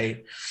name,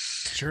 right?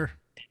 Sure.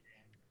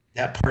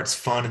 That part's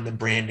fun and the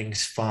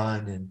branding's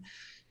fun,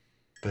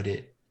 but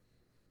it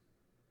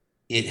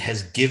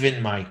has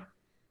given my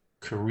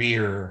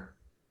career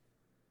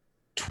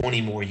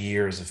 20 more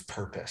years of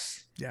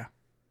purpose, Yeah.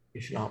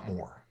 if not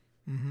more.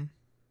 Mm-hmm.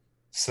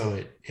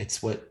 So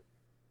it's what,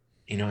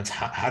 it's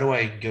how do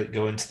I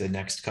go into the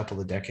next couple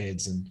of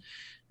decades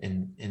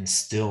and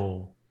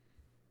still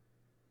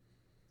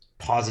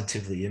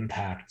positively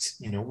impact,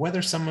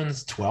 whether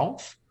someone's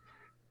 12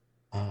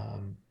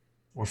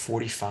 or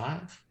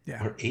 45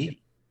 Yeah. or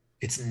 8.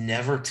 It's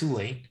never too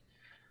late.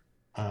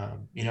 I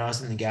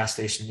was in the gas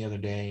station the other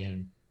day,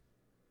 and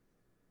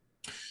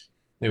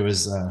there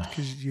was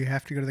Because you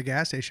have to go to the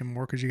gas station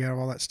more because you got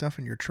all that stuff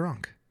in your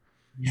trunk.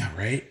 yeah,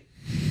 right.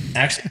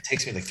 Actually, it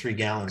takes me like 3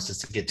 gallons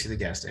just to get to the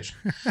gas station.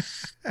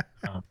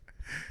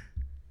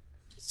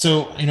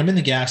 So, I'm in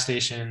the gas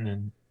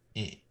station,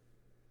 and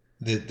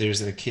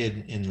there's a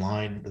kid in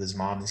line with his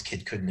mom. This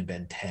kid couldn't have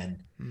been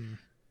 10. Mm.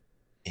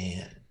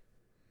 And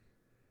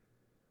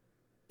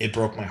it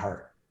broke my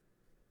heart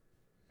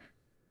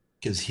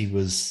because he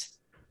was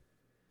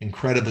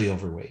incredibly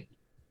overweight.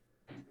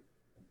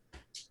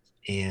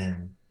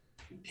 And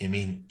I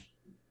mean,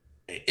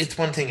 it's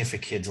one thing if a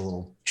kid's a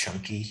little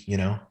chunky,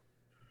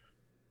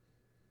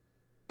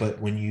 but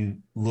when you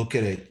look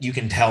at it, you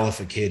can tell if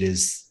a kid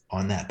is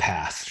on that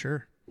path.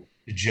 Sure.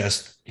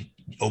 Just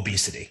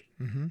obesity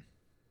mm-hmm.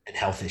 and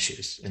health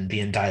issues and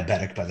being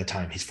diabetic by the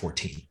time he's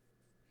 14.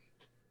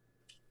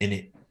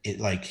 And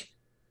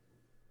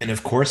and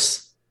of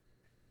course,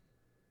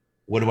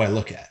 what do I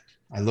look at?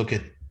 I look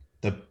at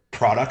the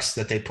products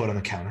that they put on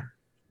the counter.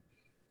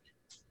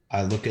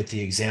 I look at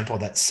the example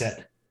that's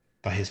set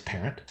by his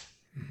parent.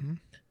 Mm-hmm.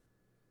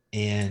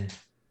 And,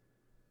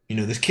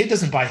 this kid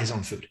doesn't buy his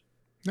own food.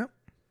 Nope.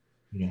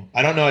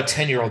 I don't know a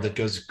 10-year-old that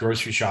goes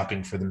grocery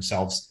shopping for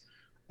themselves.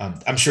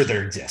 I'm sure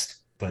there exist,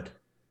 but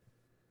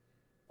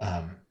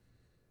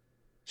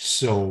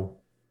so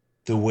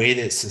the way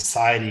that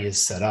society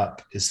is set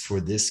up is for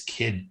this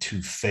kid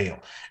to fail.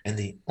 And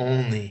the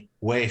only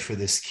way for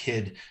this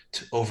kid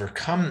to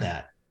overcome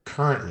that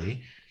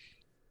currently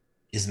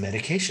is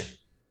medication.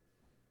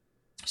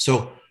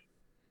 So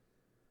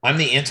I'm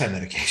the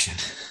anti-medication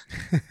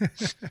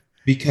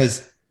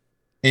because,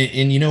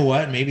 and you know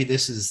what? Maybe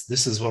this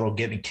is what will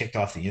get me kicked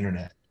off the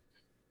internet.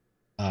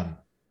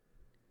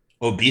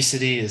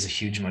 Obesity is a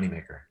huge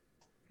moneymaker.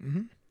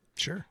 Mm-hmm.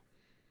 Sure.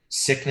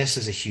 Sickness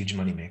is a huge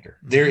moneymaker.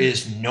 Mm-hmm. There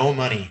is no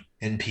money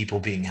in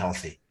people being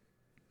healthy.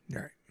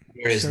 Right.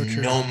 There is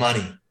no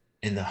money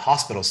in the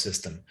hospital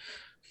system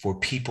for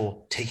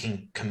people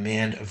taking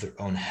command of their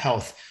own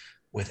health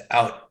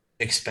without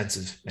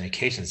expensive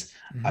medications.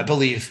 Mm-hmm. I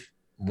believe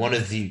one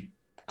of the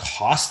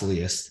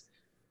costliest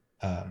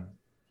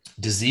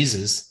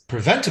diseases,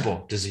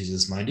 preventable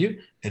diseases, mind you,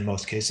 in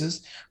most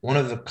cases, one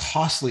of the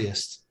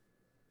costliest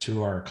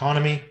to our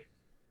economy,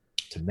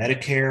 to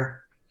Medicare,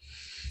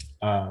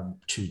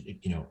 to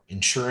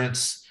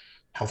insurance,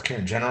 healthcare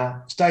in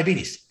general, it's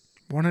diabetes.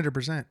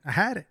 100%. I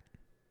had it.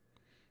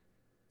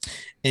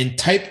 And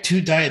type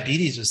 2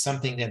 diabetes was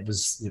something that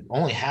it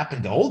only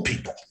happened to old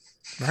people.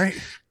 Right.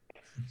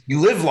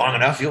 You live long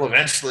enough, you'll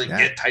eventually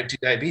get type 2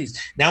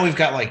 diabetes. Now we've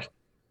got like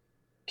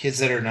kids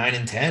that are 9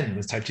 and 10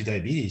 with type 2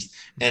 diabetes,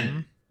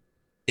 and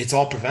it's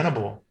all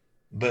preventable.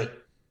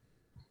 But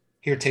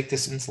here, take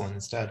this insulin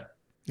instead.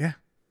 Yeah.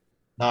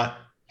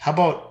 How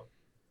about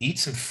eat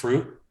some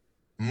fruit,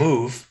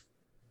 move,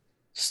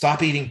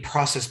 stop eating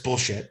processed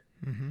bullshit.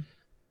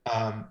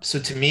 Mm-hmm. So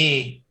to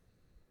me,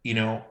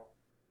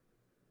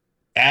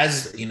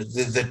 as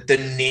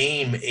the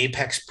name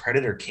Apex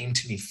Predator came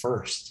to me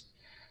first,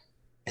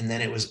 and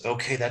then it was,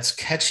 okay, that's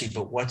catchy,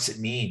 but what's it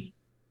mean?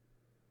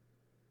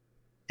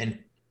 And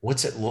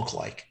what's it look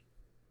like?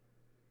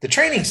 The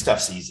training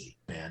stuff's easy,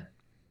 man.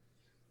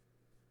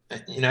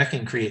 I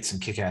can create some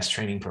kick-ass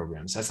training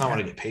programs. That's not what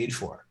I get paid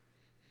for.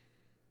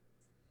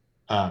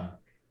 And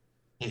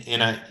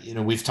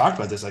we've talked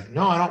about this. Like,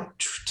 no, I don't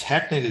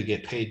technically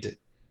get paid to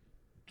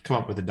come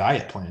up with a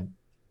diet plan,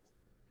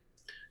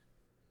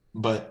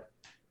 but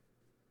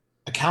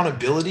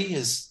accountability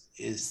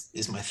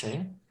is my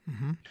thing.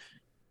 Mm-hmm.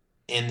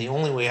 And the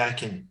only way I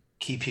can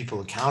keep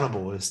people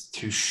accountable is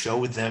to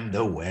show them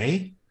the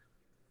way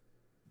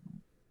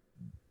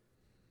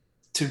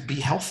to be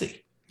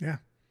healthy. Yeah.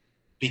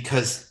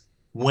 Because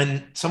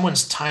when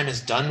someone's time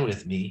is done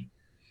with me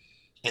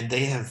and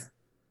they have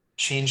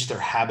changed their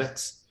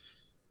habits,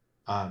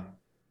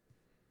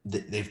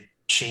 they've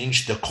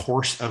changed the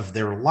course of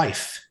their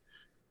life,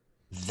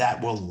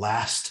 that will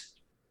last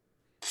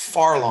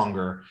far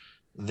longer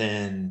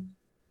than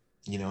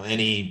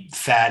any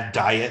fad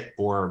diet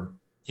or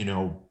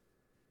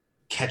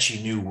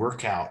catchy new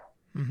workout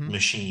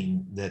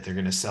machine that they're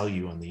going to sell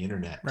you on the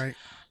internet. Right.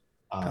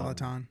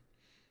 Peloton.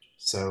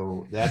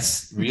 So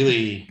that's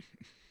really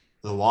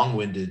the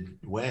long-winded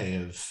way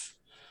of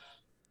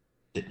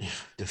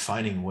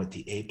defining what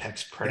the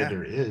Apex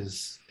Predator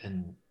is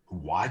and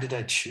why did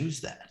I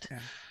choose that. Yeah.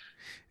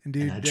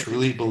 And I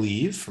truly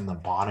believe from the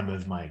bottom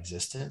of my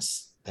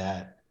existence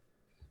that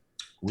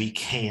we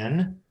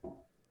can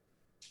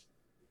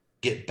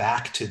get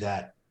back to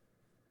that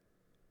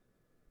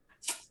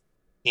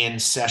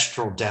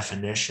ancestral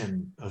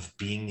definition of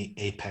being the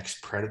apex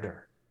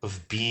predator,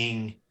 of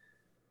being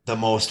the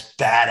most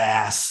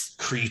badass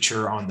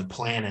creature on the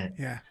planet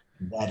Yeah.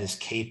 that is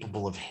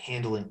capable of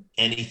handling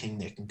anything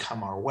that can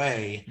come our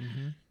way,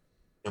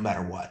 no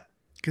matter what.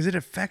 Because it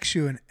affects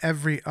you in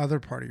every other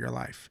part of your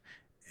life.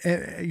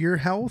 Your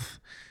health,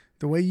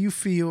 the way you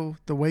feel,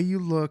 the way you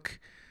look,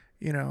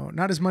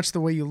 not as much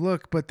the way you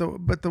look, but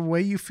the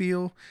way you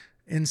feel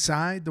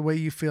inside, the way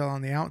you feel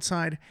on the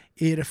outside,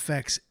 it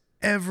affects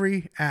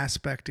every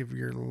aspect of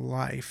your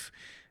life.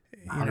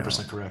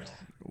 100% correct.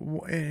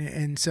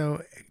 And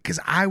so, because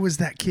I was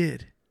that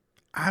kid.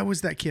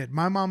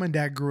 My mom and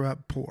dad grew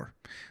up poor.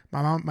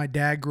 My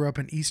dad grew up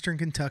in Eastern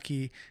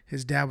Kentucky.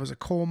 His dad was a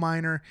coal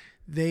miner.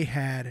 They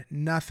had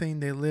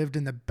nothing. They lived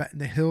in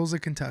the hills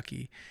of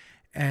Kentucky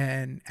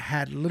and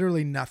had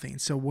literally nothing.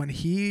 So when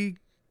he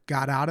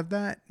got out of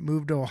that,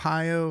 moved to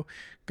Ohio,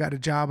 got a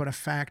job at a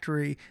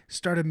factory,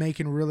 started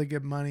making really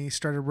good money,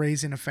 started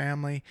raising a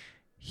family,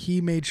 he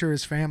made sure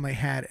his family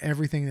had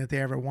everything that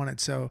they ever wanted.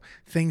 So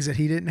things that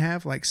he didn't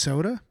have, like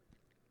soda,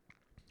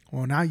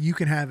 well, now you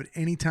can have it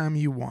anytime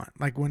you want.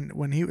 Like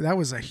when he, that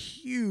was a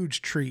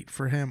huge treat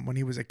for him when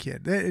he was a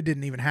kid. It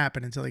didn't even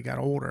happen until he got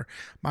older.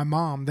 My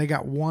mom, they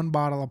got one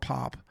bottle of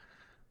pop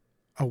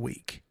a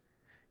week,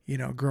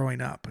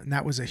 growing up. And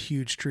that was a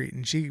huge treat.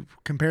 And she,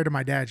 compared to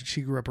my dad,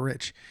 she grew up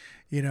rich,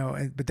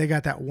 but they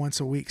got that once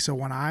a week. So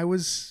when I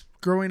was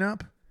growing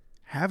up,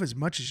 have as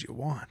much as you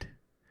want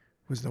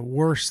was the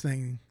worst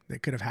thing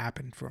that could have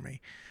happened for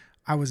me.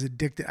 I was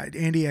addicted.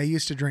 Andy, I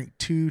used to drink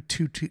two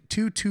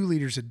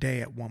liters a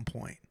day at one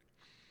point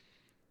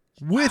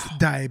with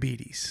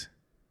diabetes.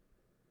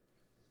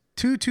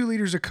 Two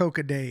liters of Coke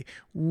a day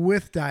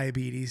with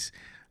diabetes.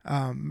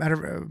 And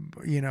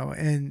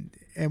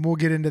we'll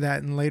get into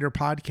that in later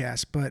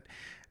podcasts, but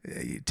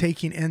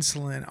taking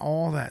insulin,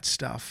 all that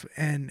stuff.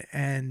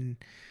 And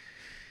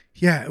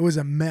yeah, it was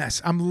a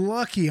mess. I'm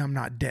lucky I'm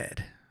not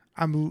dead.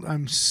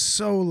 I'm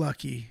so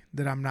lucky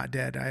that I'm not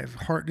dead. I have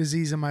heart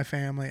disease in my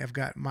family. I've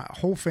got my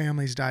whole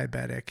family's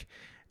diabetic.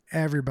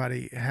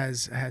 Everybody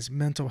has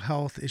mental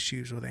health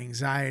issues with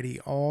anxiety,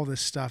 all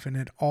this stuff, and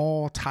it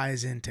all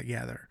ties in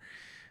together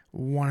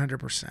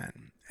 100%.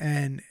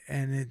 And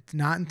it's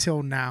not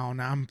until now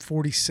I'm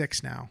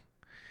 46 now.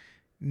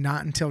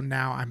 Not until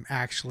now I'm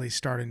actually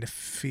starting to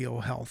feel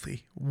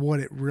healthy, what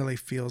it really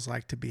feels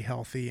like to be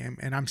healthy.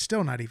 And I'm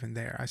still not even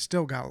there. I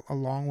still got a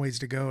long ways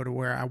to go to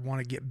where I want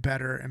to get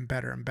better and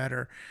better and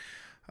better.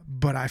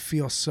 But I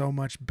feel so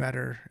much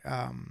better.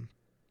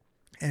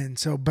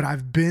 But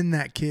I've been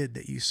that kid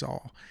that you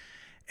saw,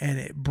 and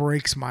it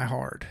breaks my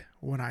heart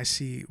when I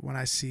see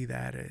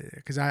that,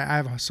 because I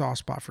have a soft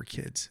spot for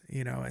kids,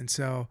 and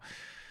so,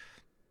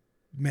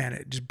 man,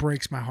 it just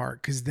breaks my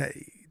heart because that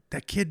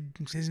kid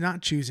is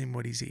not choosing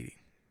what he's eating.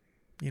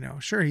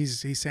 Sure,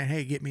 he's saying,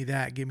 hey, get me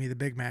that, give me the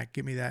Big Mac,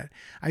 give me that.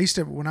 I used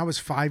to, when I was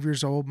 5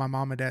 years old, my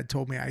mom and dad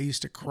told me I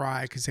used to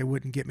cry because they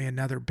wouldn't get me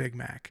another Big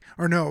Mac.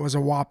 Or no, it was a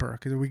Whopper,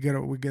 because they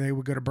would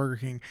go to Burger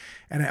King.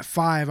 And at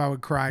 5, I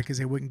would cry because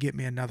they wouldn't get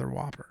me another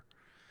Whopper.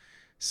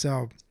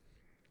 So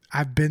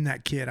I've been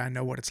that kid. I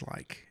know what it's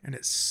like, and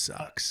it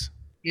sucks.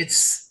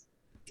 It's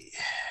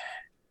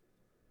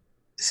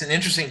an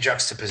interesting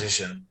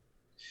juxtaposition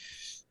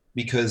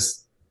because,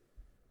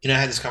 I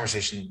had this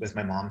conversation with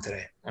my mom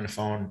today on the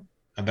phone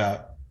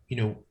about,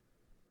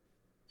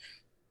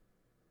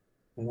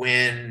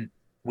 when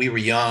we were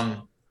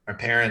young, our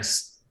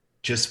parents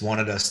just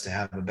wanted us to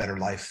have a better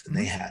life than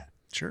they had.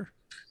 Sure.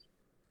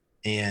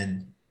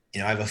 And, I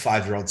have a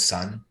 5-year-old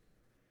son.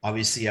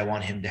 Obviously, I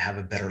want him to have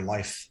a better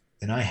life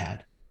than I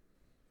had.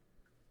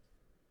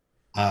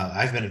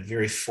 I've had a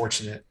very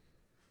fortunate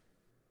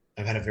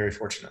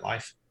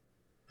life.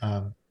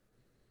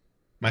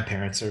 My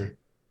parents are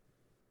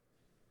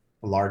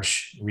a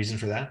large reason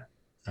for that.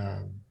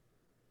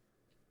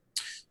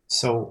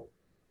 So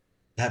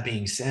that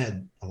being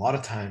said, a lot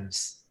of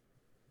times,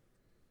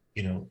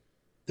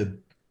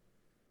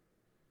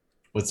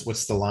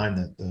 what's the line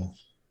that the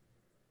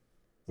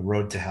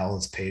road to hell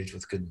is paved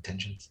with good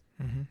intentions.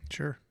 Mm-hmm.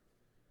 Sure.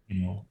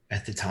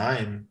 At the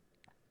time,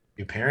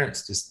 your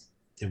parents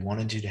they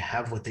wanted you to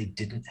have what they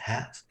didn't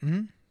have.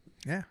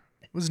 Mm-hmm. Yeah.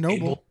 It was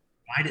noble.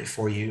 Provide it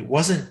for you. It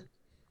wasn't,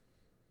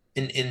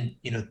 and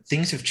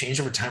things have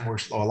changed over time. We're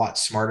a lot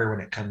smarter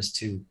when it comes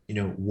to,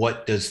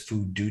 what does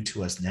food do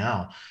to us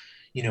now?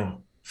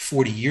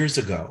 40 years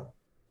ago,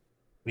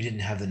 we didn't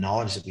have the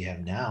knowledge that we have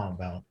now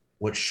about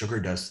what sugar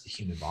does to the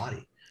human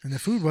body. And the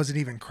food wasn't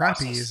even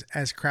crappy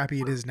as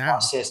crappy it is now.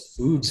 Processed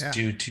foods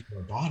do to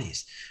our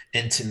bodies.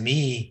 And to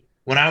me,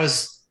 when I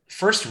was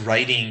first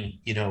writing,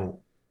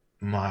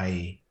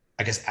 my,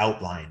 I guess,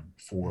 outline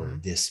for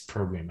this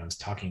program, I was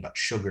talking about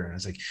sugar, and I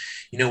was like,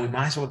 we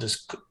might as well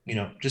just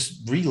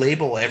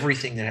relabel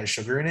everything that has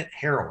sugar in it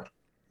heroin.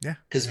 Yeah.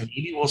 Because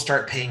maybe we'll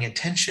start paying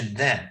attention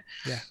then.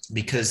 Yeah.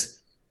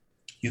 Because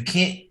you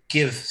can't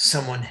give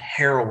someone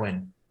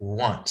heroin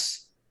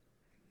once.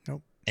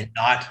 Nope. And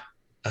not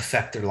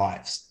affect their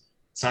lives.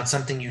 It's not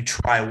something you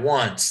try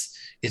once.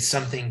 It's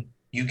something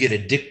you get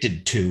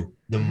addicted to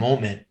the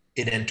moment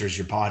it enters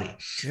your body.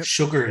 Yep.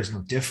 Sugar is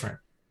no different.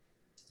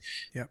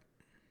 Yep.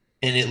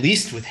 And at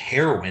least with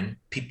heroin,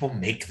 people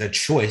make the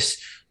choice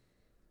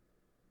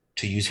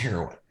to use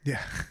heroin.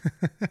 Yeah.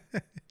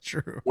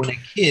 True. When a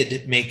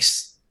kid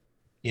makes,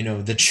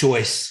 the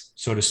choice,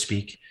 so to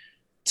speak,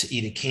 to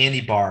eat a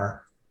candy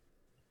bar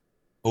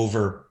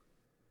over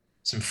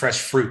some fresh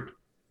fruit,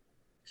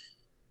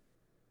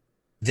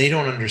 they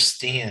don't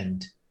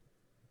understand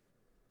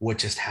what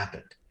just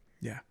happened.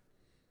 Yeah.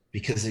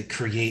 Because it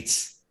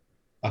creates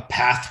a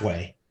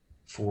pathway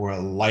for a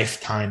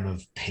lifetime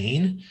of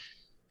pain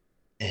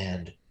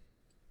and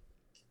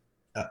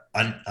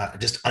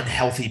just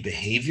unhealthy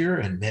behavior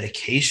and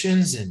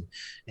medications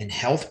and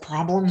health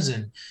problems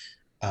and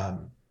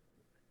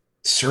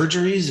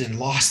surgeries and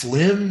lost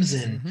limbs.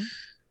 And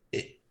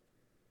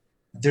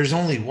there's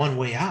only one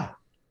way out.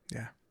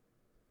 Yeah.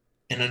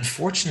 And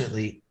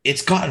unfortunately,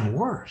 it's gotten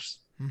worse.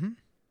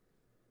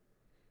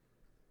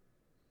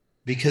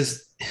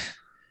 Because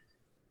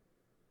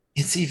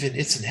it's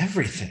in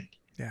everything.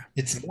 Yeah.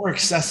 It's more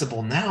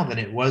accessible now than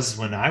it was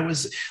when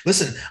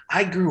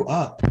I grew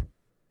up,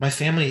 my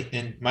family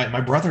and my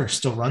brother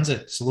still runs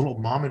it. It's a little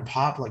mom and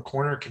pop, like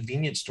corner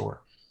convenience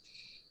store.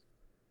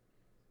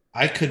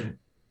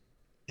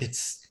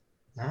 It's,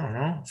 I don't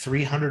know,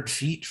 300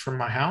 feet from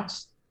my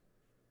house.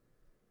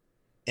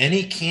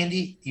 Any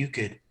candy you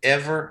could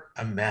ever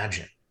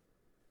imagine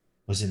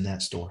was in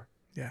that store.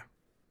 Yeah.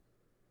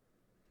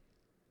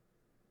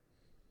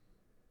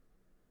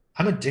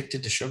 I'm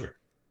addicted to sugar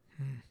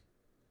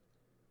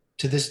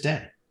to this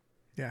day.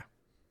 Yeah.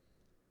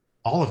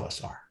 All of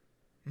us are.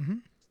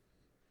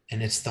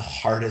 And it's the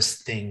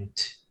hardest thing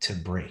to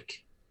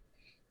break.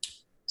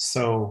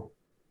 So,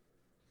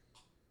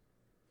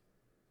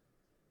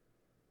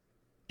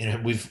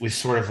 we've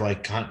sort of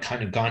like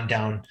kind of gone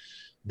down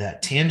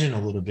that tangent a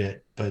little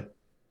bit, but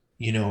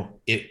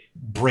it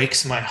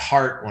breaks my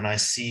heart when I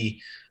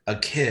see a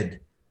kid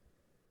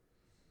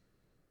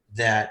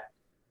that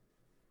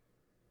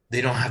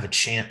they don't have a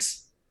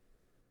chance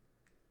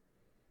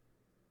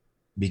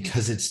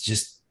because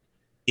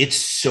it's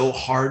so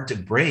hard to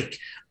break.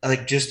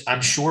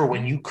 I'm sure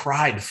when you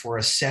cried for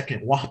a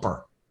second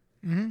Whopper,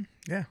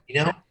 yeah,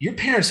 your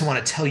parents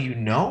want to tell you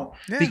no,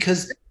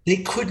 because they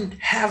couldn't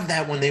have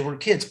that when they were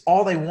kids.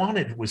 All they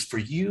wanted was for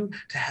you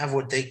to have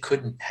what they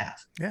couldn't have.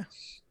 Yeah.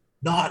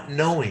 Not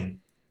knowing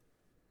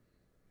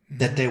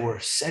that they were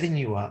setting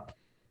you up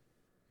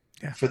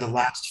for the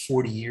last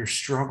 40-year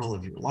struggle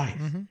of your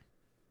life.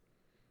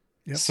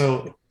 Yep.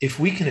 So if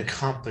we can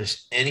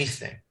accomplish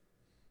anything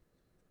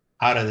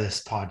out of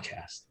this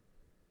podcast,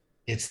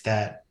 it's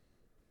that,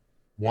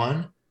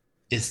 one,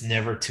 it's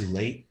never too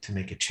late to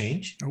make a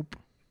change. Nope.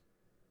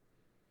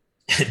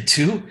 And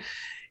two,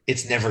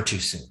 it's never too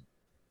soon.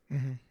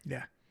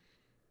 Yeah.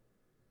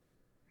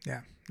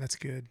 Yeah, that's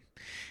good.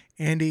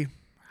 Andy,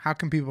 how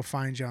can people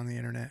find you on the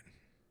internet?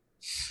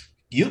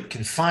 You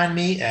can find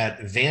me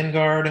at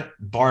Vanguard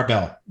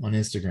Barbell on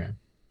Instagram.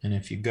 And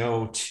if you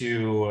go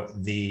to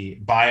the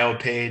bio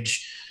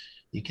page,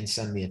 you can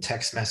send me a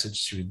text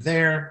message through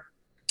there.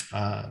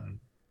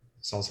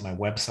 It's also my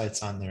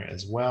website's on there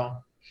as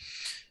well.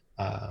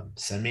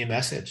 Send me a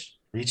message,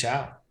 reach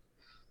out.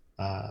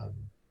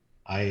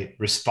 I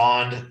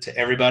respond to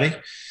everybody.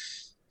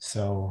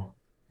 So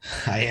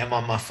I am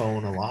on my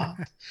phone a lot.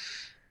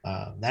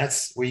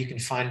 That's where you can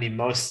find me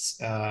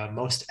most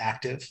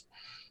active,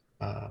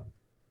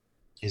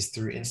 is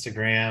through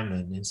Instagram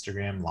and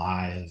Instagram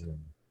Live. And,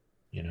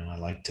 I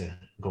like to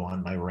go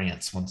on my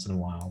rants once in a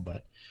while,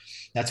 but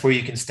that's where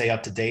you can stay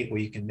up to date, where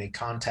you can make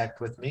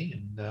contact with me,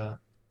 and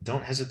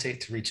don't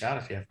hesitate to reach out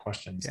if you have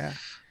questions. Yeah.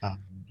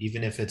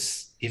 Even if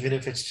it's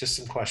just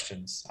some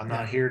questions. I'm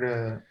not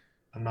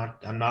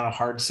a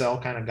hard sell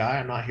kind of guy.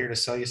 I'm not here to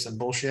sell you some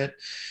bullshit.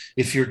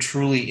 If you're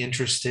truly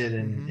interested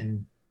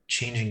in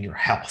changing your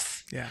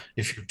health,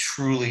 if you're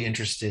truly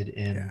interested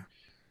in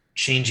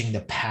changing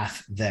the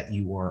path that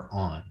you are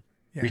on,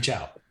 reach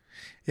out.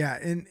 Yeah,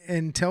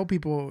 and tell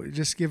people,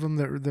 just give them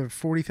the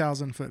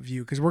 40,000 foot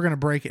view, because we're going to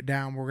break it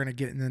down. We're going to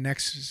get in the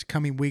next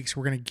coming weeks.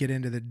 We're going to get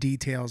into the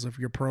details of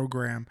your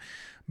program.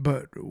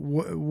 But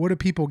what do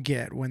people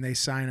get when they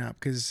sign up?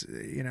 Because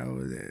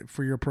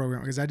for your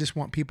program, because I just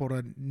want people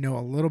to know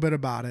a little bit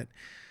about it.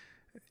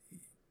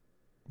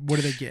 What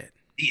do they get?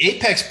 The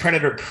Apex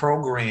Predator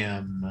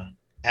program,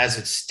 as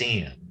it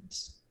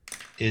stands,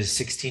 is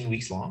 16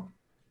 weeks long.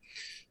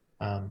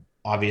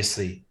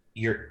 Obviously,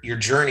 your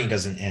journey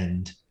doesn't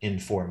end in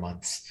 4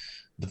 months,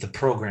 but the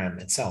program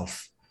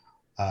itself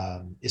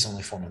is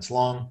only 4 months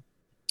long.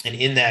 And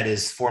in that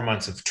is 4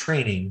 months of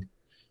training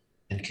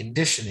and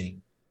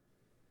conditioning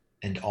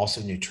and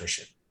also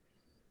nutrition.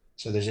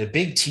 So there's a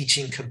big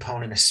teaching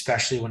component,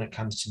 especially when it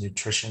comes to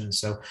nutrition.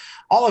 So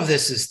all of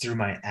this is through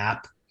my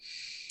app.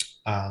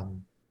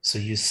 So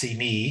you see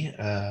me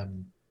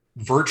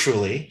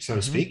virtually, so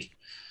to speak,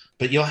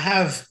 but you'll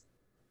have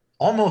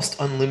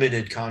almost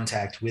unlimited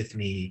contact with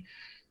me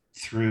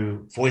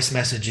through voice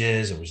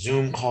messages or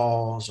Zoom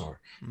calls or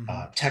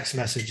text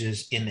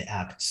messages in the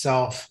app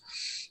itself.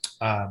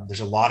 There's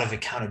a lot of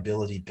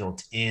accountability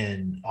built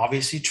in.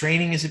 Obviously,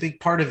 training is a big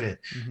part of it.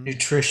 Mm-hmm.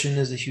 Nutrition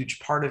is a huge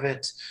part of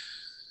it.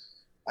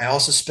 I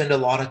also spend a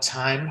lot of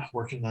time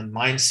working on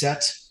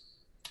mindset,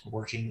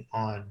 working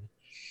on,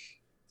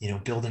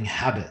 building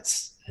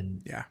habits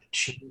and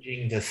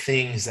changing the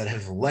things that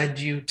have led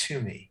you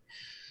to me.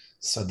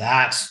 So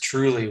that's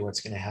truly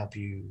what's going to help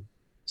you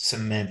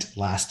cement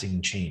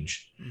lasting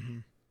change. Mm-hmm.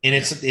 And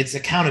it's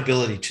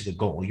accountability to the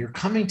goal. You're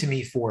coming to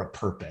me for a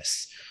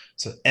purpose.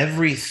 So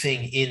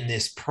everything in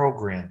this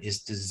program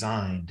is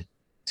designed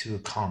to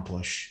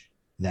accomplish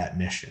that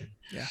mission.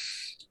 Yeah.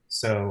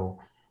 So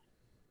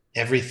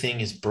everything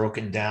is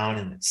broken down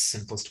in its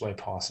simplest way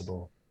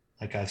possible.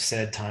 Like I've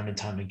said time and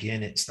time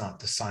again, it's not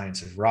the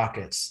science of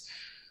rockets,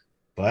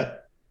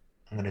 but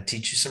I'm going to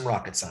teach you some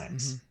rocket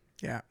science. Mm-hmm.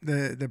 Yeah,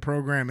 the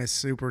program is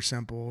super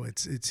simple.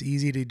 It's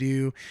easy to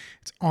do.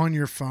 It's on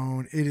your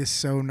phone. It is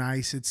so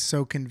nice. It's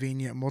so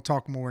convenient. And we'll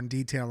talk more in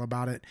detail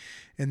about it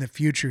in the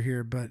future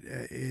here, but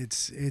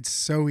it's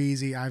so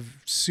easy.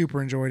 I've super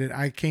enjoyed it.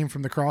 I came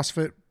from the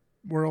CrossFit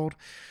world,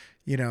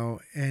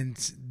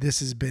 and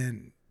this has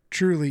been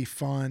truly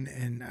fun,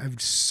 and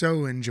I've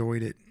so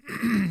enjoyed it.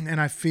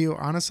 And I feel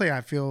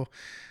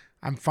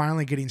I'm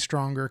finally getting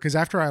stronger, because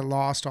after I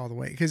lost all the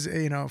weight, because,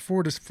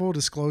 for full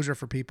disclosure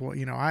for people,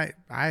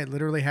 I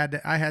literally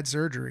had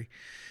surgery,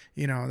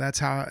 that's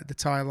how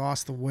I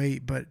lost the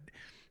weight,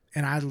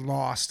 and I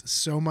lost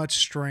so much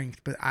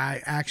strength, but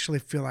I actually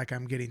feel like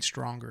I'm getting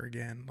stronger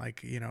again.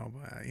 Like,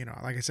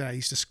 like I said, I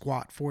used to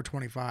squat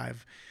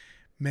 425,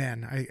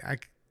 man, I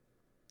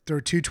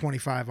throw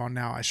 225 on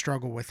now. I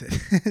struggle with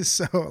it.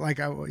 So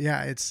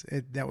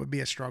that would be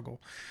a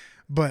struggle,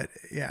 but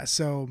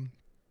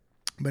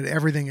but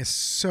everything is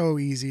so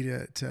easy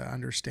to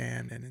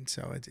understand. And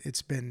so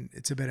it's been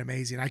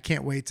amazing. I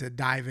can't wait to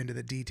dive into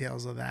the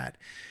details of that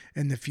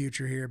in the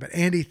future here. But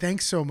Andy,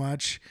 thanks so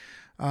much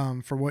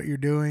for what you're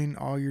doing,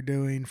 all you're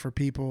doing for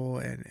people,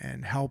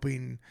 and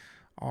helping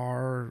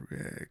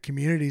our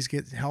communities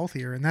get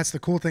healthier. And that's the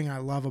cool thing I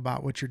love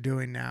about what you're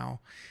doing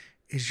now,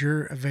 is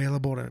you're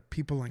available to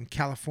people in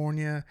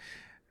California,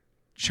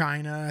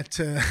 China,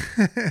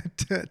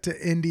 to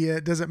India.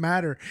 It doesn't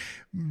matter.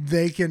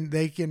 They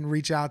can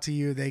reach out to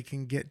you. They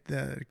can get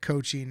the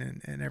coaching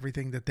and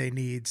everything that they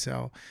need.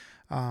 So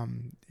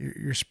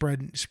you're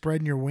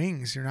spreading your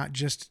wings. You're not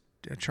just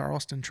a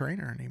Charleston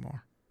trainer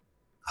anymore.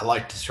 I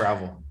like to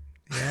travel.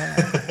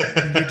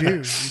 Yeah,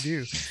 you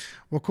do.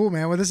 Well, cool,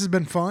 man. Well, this has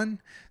been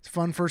fun. It's a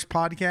fun first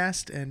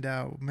podcast, and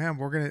man,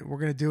 we're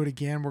gonna do it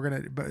again. We're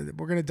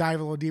gonna dive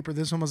a little deeper.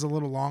 This one was a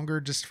little longer,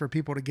 just for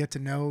people to get to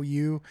know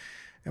you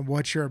and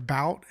what you're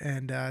about,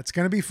 and it's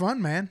gonna be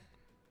fun, man.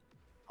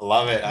 I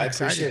love it. I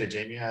appreciate it,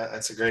 Jamie.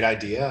 That's a great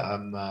idea.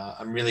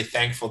 I'm really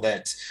thankful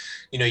that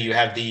you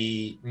have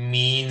the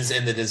means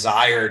and the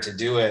desire to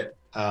do it,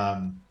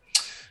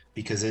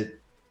 because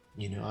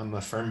I'm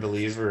a firm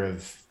believer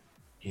of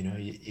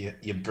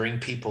you bring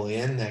people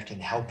in that can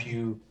help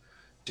you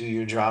do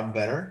your job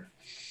better,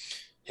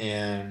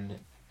 and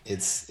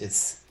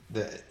it's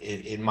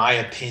in my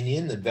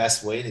opinion, the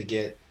best way to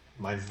get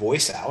my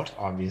voice out,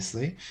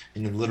 obviously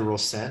in the literal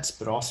sense,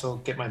 but also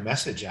get my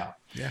message out.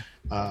 Yeah.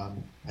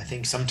 I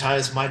think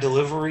sometimes my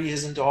delivery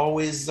isn't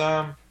always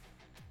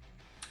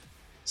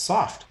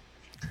soft.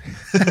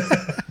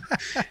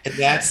 And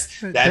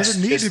that's just,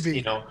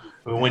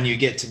 when you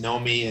get to know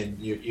me, and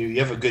you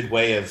have a good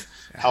way of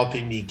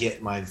helping me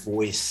get my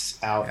voice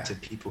out to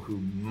people who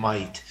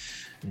might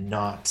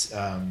not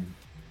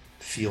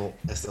feel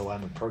as though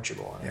I'm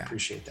approachable, and I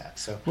appreciate that.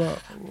 So, well,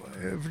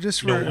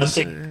 just for one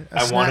thing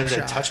I wanted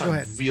to touch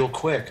on real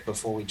quick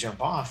before we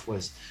jump off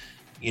was,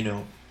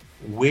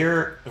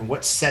 where and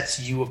what sets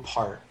you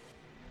apart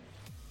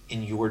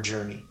in your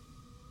journey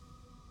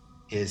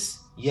is,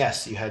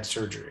 yes, you had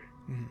surgery,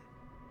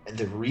 and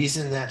the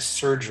reason that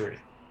surgery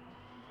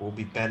will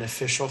be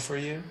beneficial for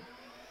you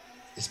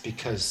is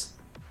because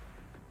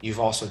you've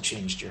also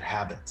changed your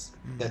habits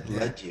that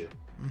led you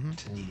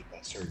to needing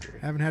that surgery.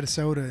 I haven't had a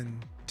soda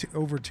in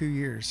over 2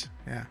 years.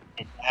 Yeah.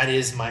 And that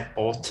is my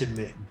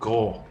ultimate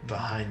goal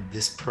behind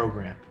this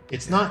program.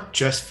 It's not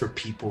just for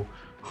people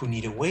who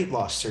need a weight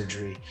loss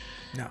surgery.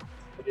 No.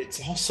 But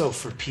it's also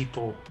for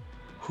people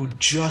who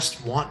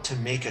just want to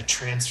make a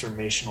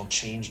transformational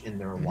change in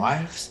their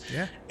lives,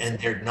 and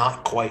they're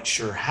not quite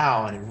sure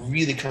how. And it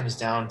really comes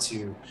down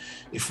to,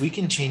 if we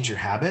can change your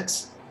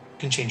habits, it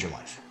can change your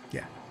life.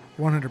 Yeah,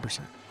 100%.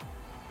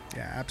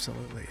 Yeah,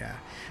 absolutely. Yeah,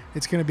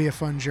 it's going to be a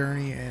fun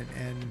journey, and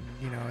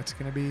it's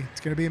going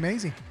to be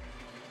amazing.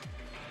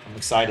 I'm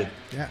excited.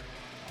 Yeah,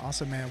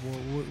 awesome, man.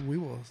 We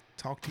will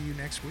talk to you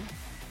next week.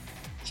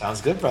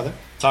 Sounds good, brother.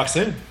 Talk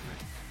soon.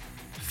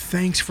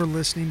 Thanks for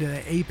listening to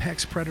the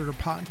Apex Predator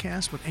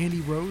podcast with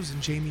Andy Rose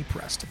and Jamie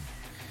Preston.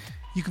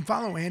 You can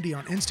follow Andy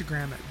on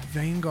Instagram at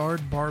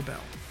Vanguard Barbell.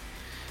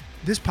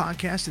 This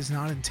podcast is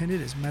not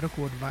intended as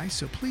medical advice,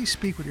 so please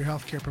speak with your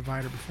healthcare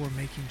provider before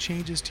making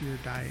changes to your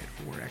diet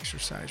or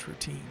exercise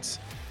routines.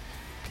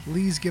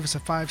 Please give us a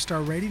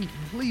 5-star rating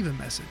and leave a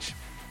message.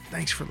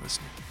 Thanks for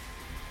listening.